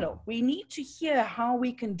phenomenal. We need to hear how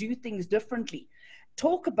we can do things differently.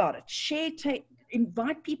 Talk about it, share,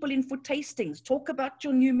 invite people in for tastings, talk about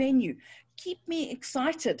your new menu. Keep me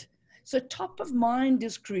excited. So top of mind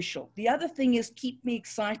is crucial. The other thing is keep me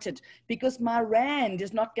excited, because my rand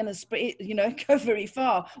is not going to go very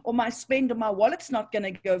far, or my spend or my wallet's not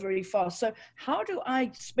going to go very far. So how do I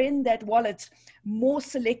spend that wallet more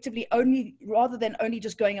selectively, rather than only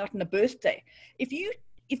just going out on a birthday? If you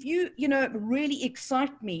really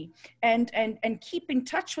excite me and keep in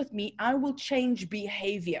touch with me, I will change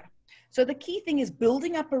behavior. So the key thing is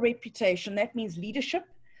building up a reputation. That means leadership.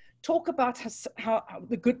 Talk about how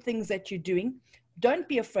the good things that you're doing. Don't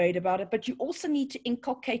be afraid about it, but you also need to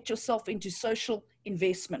inculcate yourself into social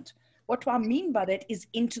investment. What do I mean by that is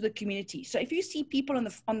into the community. So if you see people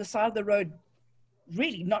on the side of the road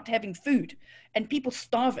really not having food and people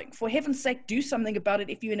starving, for heaven's sake, do something about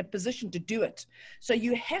it if you're in a position to do it. So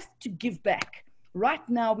you have to give back. Right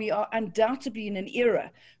now, we are undoubtedly in an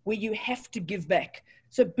era where you have to give back.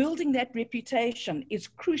 So building that reputation is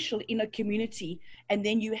crucial in a community, and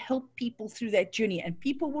then you help people through that journey, and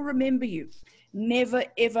people will remember you. Never,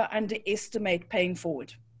 ever underestimate paying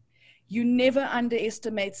forward. You never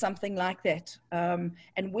underestimate something like that.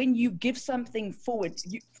 And when you give something forward,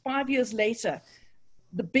 5 years later,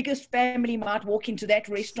 the biggest family might walk into that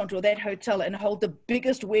restaurant or that hotel and hold the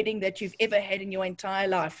biggest wedding that you've ever had in your entire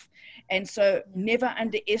life. And so never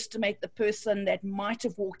underestimate the person that might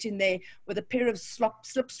have walked in there with a pair of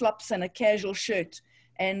slip-slops and a casual shirt.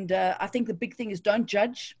 And I think the big thing is don't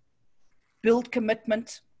judge, build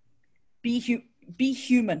commitment, be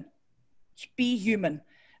human. Be human.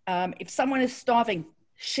 If someone is starving,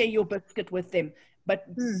 share your biscuit with them. But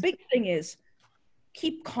big thing is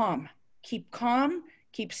keep calm,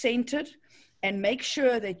 keep centered, and make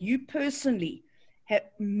sure that you personally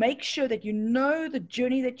make sure that you know the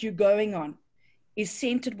journey that you're going on is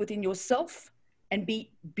centered within yourself, and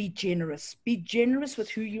be generous. Be generous with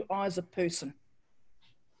who you are as a person.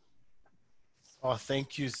 Oh,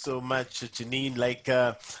 thank you so much, Janine. Like,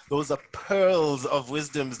 those are pearls of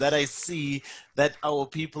wisdoms that I see that our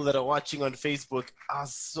people that are watching on Facebook are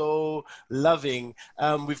so loving.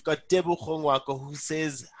 We've got Debu Khongwako who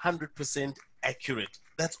says 100% accurate.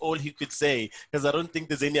 That's all he could say, because I don't think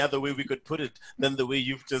there's any other way we could put it than the way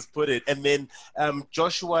you've just put it. And then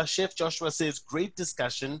Chef Joshua says, great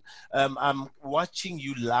discussion. I'm watching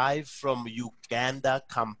you live from Uganda,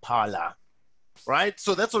 Kampala. Right,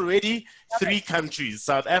 so that's already 3 countries: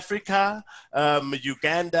 South Africa,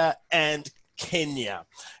 Uganda, and Kenya.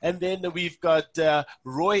 And then we've got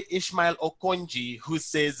Roy Ishmael Okonji, who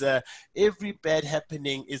says every bad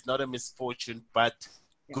happening is not a misfortune but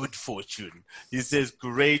good fortune. He says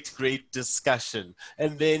great discussion.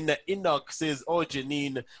 And then Enoch says, oh,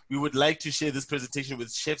 Janine, we would like to share this presentation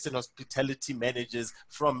with chefs and hospitality managers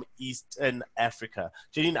from Eastern Africa.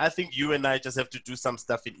 Janine, I think you and I just have to do some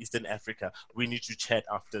stuff in Eastern Africa. We need to chat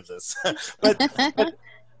after this.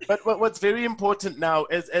 But what's very important now,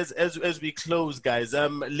 as we close, guys,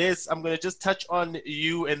 Les, I'm going to just touch on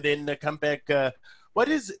you and then come back. What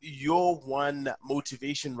is your one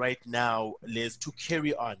motivation right now, Les, to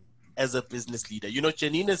carry on as a business leader? You know,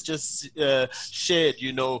 Janine has just shared,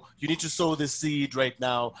 you know, you need to sow the seed right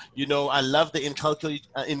now. You know, I love the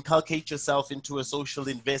inculcate yourself into a social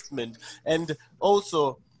investment, and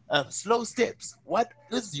also slow steps. What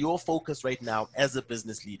is your focus right now as a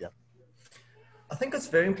business leader? I think it's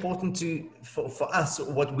very important for us,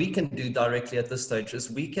 what we can do directly at this stage is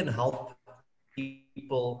we can help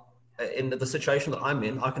people in the situation that I'm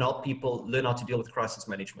in. I can help people learn how to deal with crisis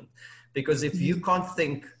management, because if you can't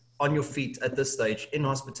think on your feet at this stage in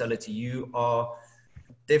hospitality, you are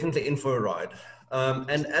definitely in for a ride.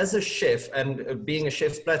 And as a chef, and being a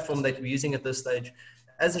chef's platform that we're using at this stage,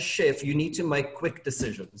 as a chef, you need to make quick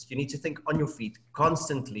decisions. You need to think on your feet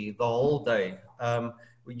constantly the whole day.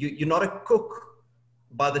 You're not a cook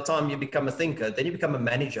by the time you become a thinker, then you become a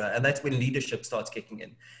manager, and that's when leadership starts kicking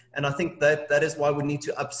in. And I think that is why we need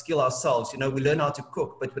to upskill ourselves. You know, we learn how to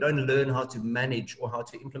cook, but we don't learn how to manage or how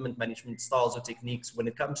to implement management styles or techniques when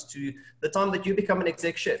it comes to the time that you become an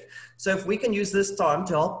exec chef. So if we can use this time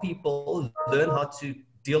to help people learn how to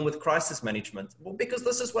deal with crisis management, well, because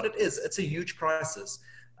this is what it is. It's a huge crisis.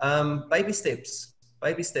 Baby steps.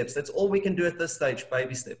 That's all we can do at this stage,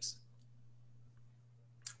 baby steps.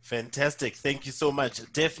 Fantastic. Thank you so much.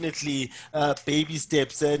 Definitely baby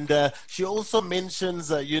steps. And she also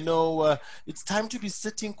mentions, you know, it's time to be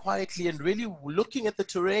sitting quietly and really looking at the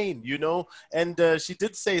terrain, you know. And she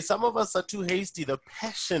did say some of us are too hasty. The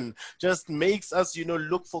passion just makes us, you know,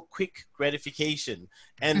 look for quick gratification.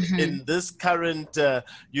 And in this current,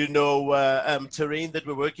 you know, terrain that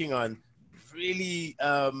we're working on, really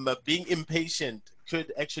being impatient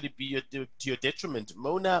could actually be to your detriment.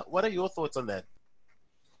 Mona, what are your thoughts on that?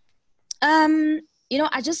 You know,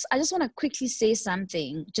 I just want to quickly say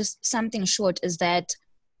something, just something short, is that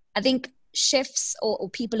I think chefs or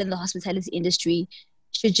people in the hospitality industry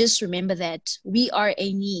should just remember that we are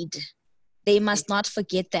a need. They must not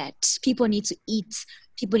forget that. People need to eat.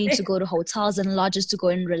 People need to go to hotels and lodges to go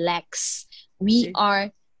and relax. We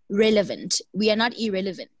are relevant. We are not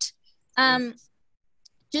irrelevant.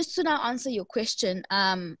 Just to now answer your question,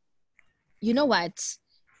 you know what?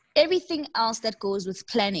 Everything else that goes with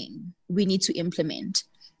planning, we need to implement.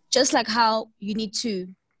 Just like how you need to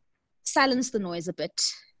silence the noise a bit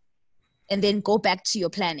and then go back to your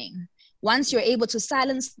planning. Once you're able to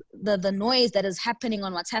silence the noise that is happening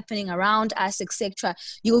on what's happening around us, etc.,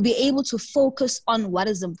 you will be able to focus on what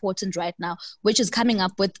is important right now, which is coming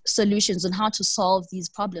up with solutions on how to solve these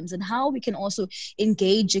problems and how we can also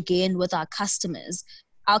engage again with our customers.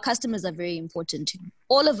 Our customers are very important.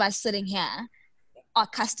 All of us sitting here are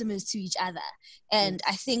customers to each other. And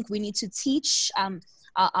I think we need to teach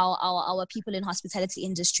our people in hospitality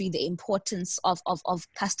industry the importance of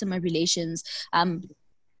customer relations,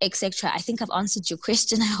 etc. I think I've answered your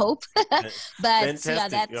question, I hope. But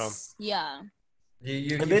fantastic,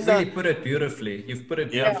 You've really put it beautifully. You've put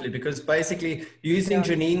it beautifully because basically using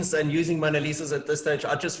Janine's and using Mona Lisa's at this stage,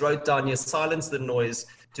 I just wrote down here, silence the noise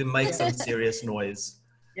to make some serious noise.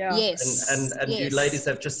 Yeah. Yes. And you ladies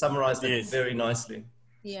have just summarized it very nicely.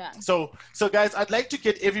 Yeah. So guys, I'd like to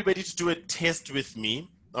get everybody to do a test with me.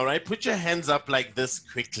 All right. Put your hands up like this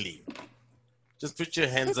quickly. Just put your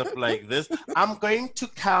hands up like this. I'm going to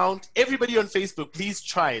count. Everybody on Facebook, please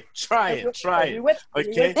try it. Try it.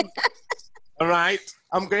 Okay. All right.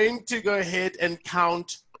 I'm going to go ahead and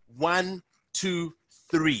count 1, 2,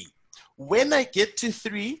 3. When I get to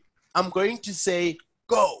 3, I'm going to say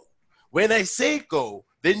go. When I say go,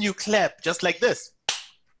 then you clap just like this.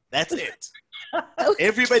 That's it.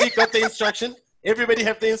 Everybody got the instruction? Everybody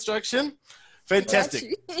have the instruction?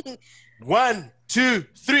 Fantastic. 1, 2,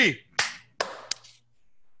 3.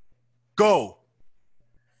 Go.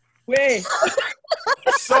 Wait.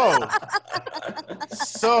 So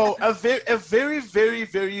a very, very,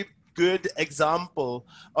 very good example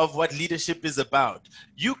of what leadership is about.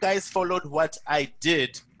 You guys followed what I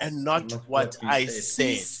did and not what I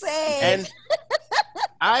said. And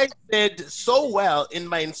I said so well in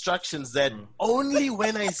my instructions that only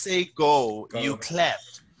when I say go, you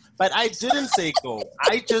clapped. But I didn't say go.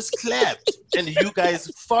 I just clapped. And you guys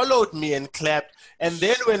followed me and clapped. And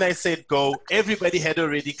then when I said go, everybody had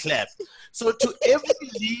already clapped. So to every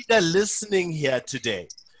leader listening here today,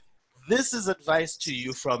 this is advice to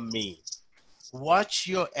you from me. Watch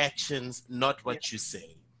your actions, not what you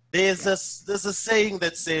say. There's a saying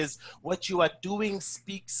that says, what you are doing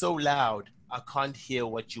speaks so loud, I can't hear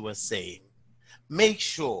what you are saying. Make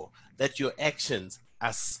sure that your actions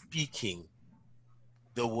are speaking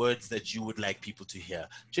the words that you would like people to hear.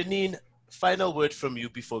 Janine, final word from you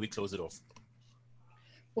before we close it off.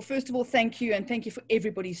 Well, first of all, thank you, and thank you for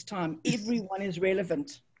everybody's time. Everyone is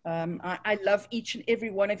relevant. I love each and every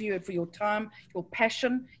one of you for your time, your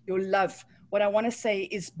passion, your love. What I want to say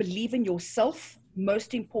is believe in yourself,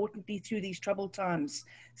 most importantly through these troubled times.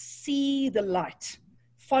 See the light,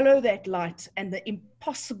 follow that light, and the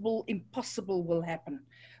impossible will happen.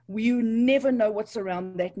 You never know what's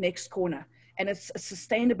around that next corner. And it's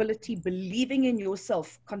sustainability, believing in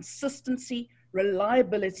yourself, consistency,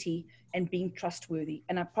 reliability, and being trustworthy.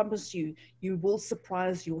 And I promise you, you will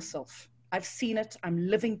surprise yourself. I've seen it. I'm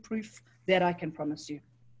living proof that I can promise you.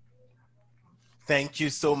 Thank you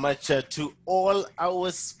so much to all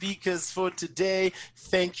our speakers for today.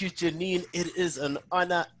 Thank you, Janine. It is an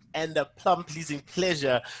honor and a plum-pleasing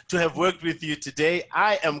pleasure to have worked with you today.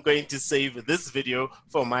 I am going to save this video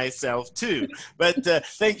for myself too. But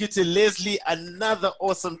thank you to Leslie. Another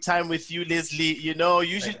awesome time with you, Leslie. You know,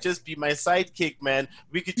 you should just be my sidekick, man.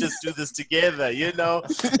 We could just do this together, you know.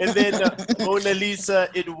 And then Mona Lisa,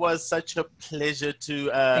 it was such a pleasure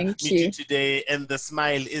to meet you today. And the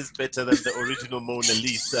smile is better than the original Mona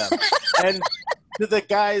Lisa. And to the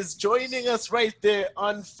guys joining us right there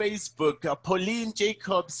on Facebook, Pauline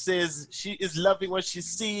Jacobs says she is loving what she's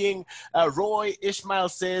seeing. Roy Ishmael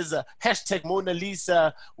says, hashtag Mona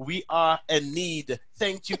Lisa, we are in need.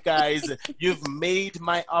 Thank you, guys. You've made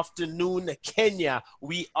my afternoon. Kenya,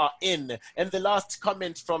 we are in. And the last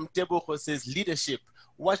comment from Tebogo says, leadership,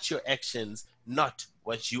 watch your actions, not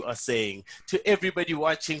what you are saying. To everybody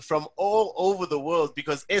watching from all over the world,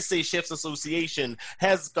 because SA Chefs Association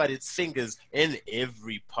has got its fingers in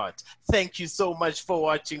every pot. Thank you so much for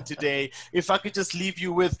watching today. If I could just leave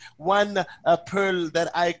you with one pearl that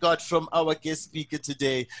I got from our guest speaker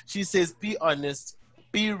today. She says, be honest,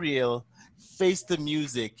 be real, face the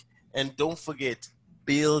music, and don't forget,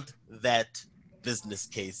 build that business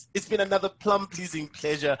case. It's been another plum-pleasing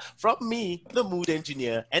pleasure from me, the Mood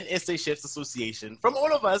Engineer, and SA Chefs Association. From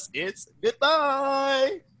all of us, it's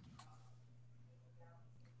goodbye.